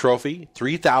get a trophy,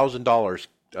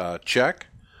 $3,000 check,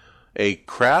 a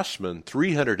Craftsman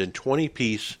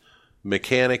 320-piece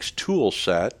mechanics tool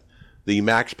set, the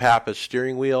Max Pappas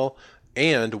steering wheel,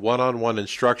 and one-on-one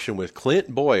instruction with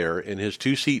Clint Boyer in his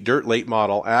 2-seat dirt late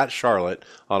model at Charlotte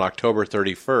on October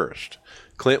 31st.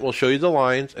 Clint will show you the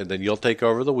lines, and then you'll take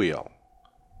over the wheel.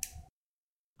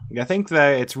 I think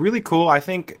that it's really cool. I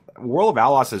think World of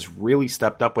Outlaws has really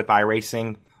stepped up with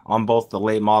iRacing on both the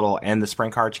late model and the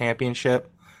sprint car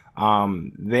championship.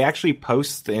 They actually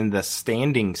post in the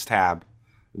standings tab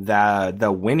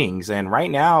the winnings. And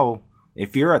right now,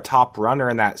 if you're a top runner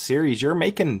in that series, you're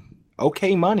making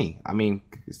okay money. I mean,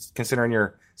 considering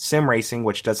your sim racing,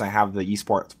 which doesn't have the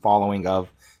esports following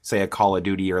of, say, a Call of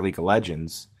Duty or League of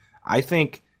Legends, I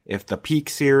think if the Peak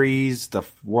Series, the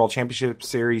World Championship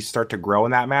Series start to grow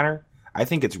in that manner, I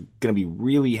think it's going to be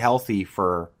really healthy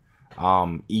for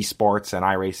esports and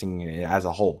iRacing as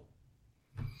a whole.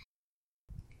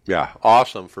 Yeah,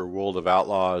 awesome for World of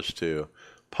Outlaws to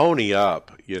pony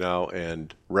up,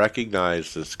 and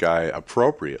recognize this guy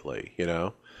appropriately,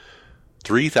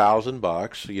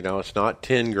 $3,000, it's not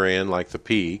 10 grand like the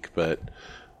Peak, but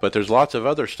there's lots of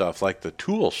other stuff like the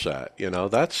tool set,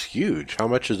 that's huge. How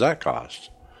much does that cost?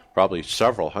 Probably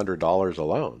several $100s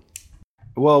alone.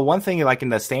 Well, one thing, like in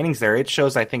the standings there, it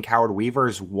shows, I think Howard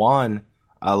Weaver's won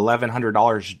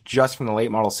 $1,100 just from the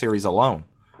late model series alone,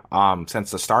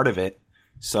 since the start of it.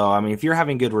 So, I mean, if you're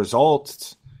having good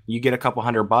results, you get a couple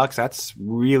 $100. That's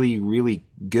really, really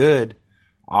good.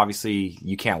 Obviously,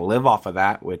 you can't live off of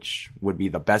that, which would be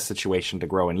the best situation to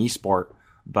grow an esport.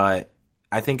 But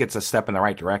I think it's a step in the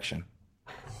right direction.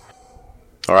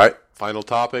 All right. Final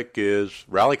topic is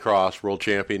Rallycross World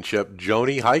Championship.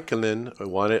 Joni Heikkinen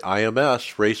won at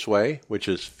IMS Raceway, which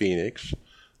is Phoenix,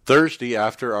 Thursday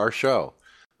after our show.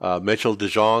 Mitchell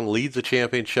DeJong leads the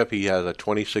championship. He has a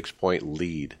 26-point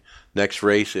lead. Next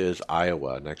race is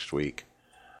Iowa next week.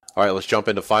 All right, let's jump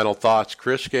into final thoughts.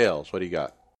 Chris Scales, what do you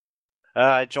got?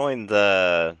 I joined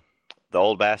the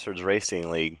Old Bastards Racing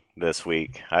League this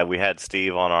week. We had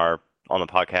Steve on the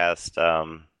podcast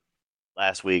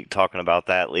last week talking about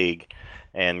that league,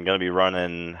 and going to be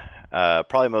running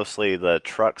probably mostly the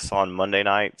trucks on Monday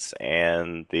nights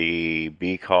and the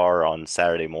B car on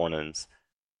Saturday mornings,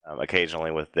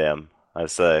 occasionally with them.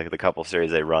 That's the couple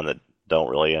series they run that don't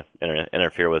really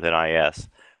interfere with NIS.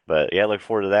 But yeah, look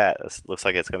forward to that. It looks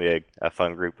like it's going to be a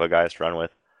fun group of guys to run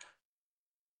with.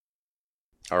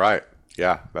 All right.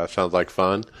 Yeah, that sounds like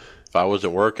fun. If I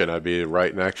wasn't working, I'd be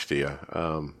right next to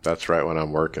you. That's right when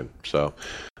I'm working. So,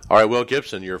 all right, Will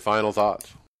Gibson, your final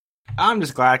thoughts. I'm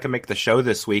just glad I could make the show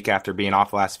this week after being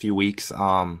off the last few weeks.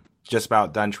 Just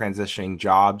about done transitioning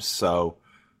jobs. So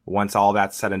once all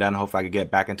that's said and done, hopefully I could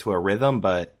get back into a rhythm.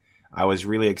 But I was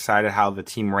really excited how the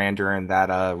team ran during that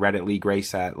Reddit League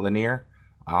race at Linear.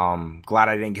 Glad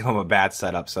I didn't give them a bad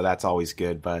setup, so that's always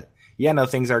good. But yeah, no,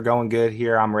 things are going good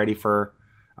here. I'm ready for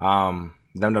them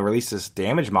to release this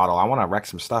damage model. I want to wreck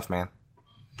some stuff, man.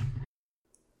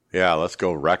 Yeah, let's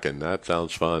go wrecking. That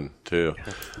sounds fun, too.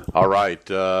 All right.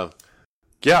 Yeah,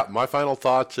 my final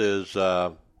thoughts is,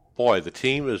 boy, the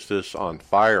team is just on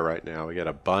fire right now. We got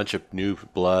a bunch of new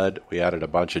blood. We added a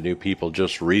bunch of new people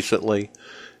just recently,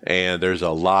 and there's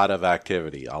a lot of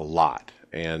activity, a lot.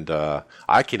 And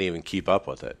I can't even keep up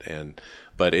with it.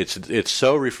 But it's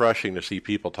so refreshing to see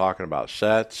people talking about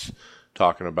sets,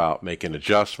 talking about making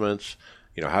adjustments.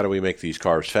 How do we make these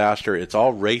cars faster? It's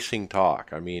all racing talk.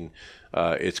 I mean,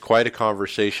 it's quite a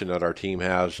conversation that our team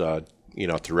has,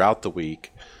 throughout the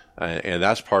week, and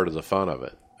that's part of the fun of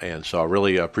it. And so I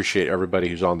really appreciate everybody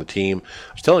who's on the team.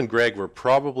 I was telling Greg we're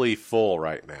probably full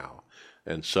right now.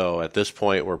 And so at this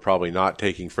point, we're probably not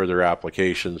taking further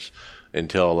applications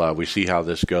until we see how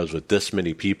this goes with this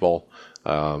many people.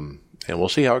 And we'll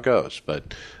see how it goes.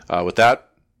 But with that,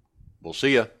 we'll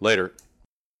see you later.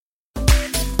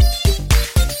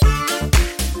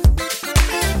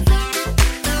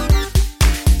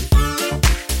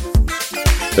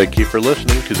 Thank you for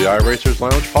listening to the iRacers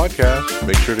Lounge podcast.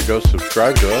 Make sure to go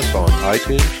subscribe to us on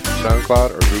iTunes,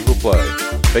 SoundCloud, or Google Play,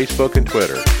 Facebook, and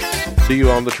Twitter. See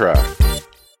you on the track.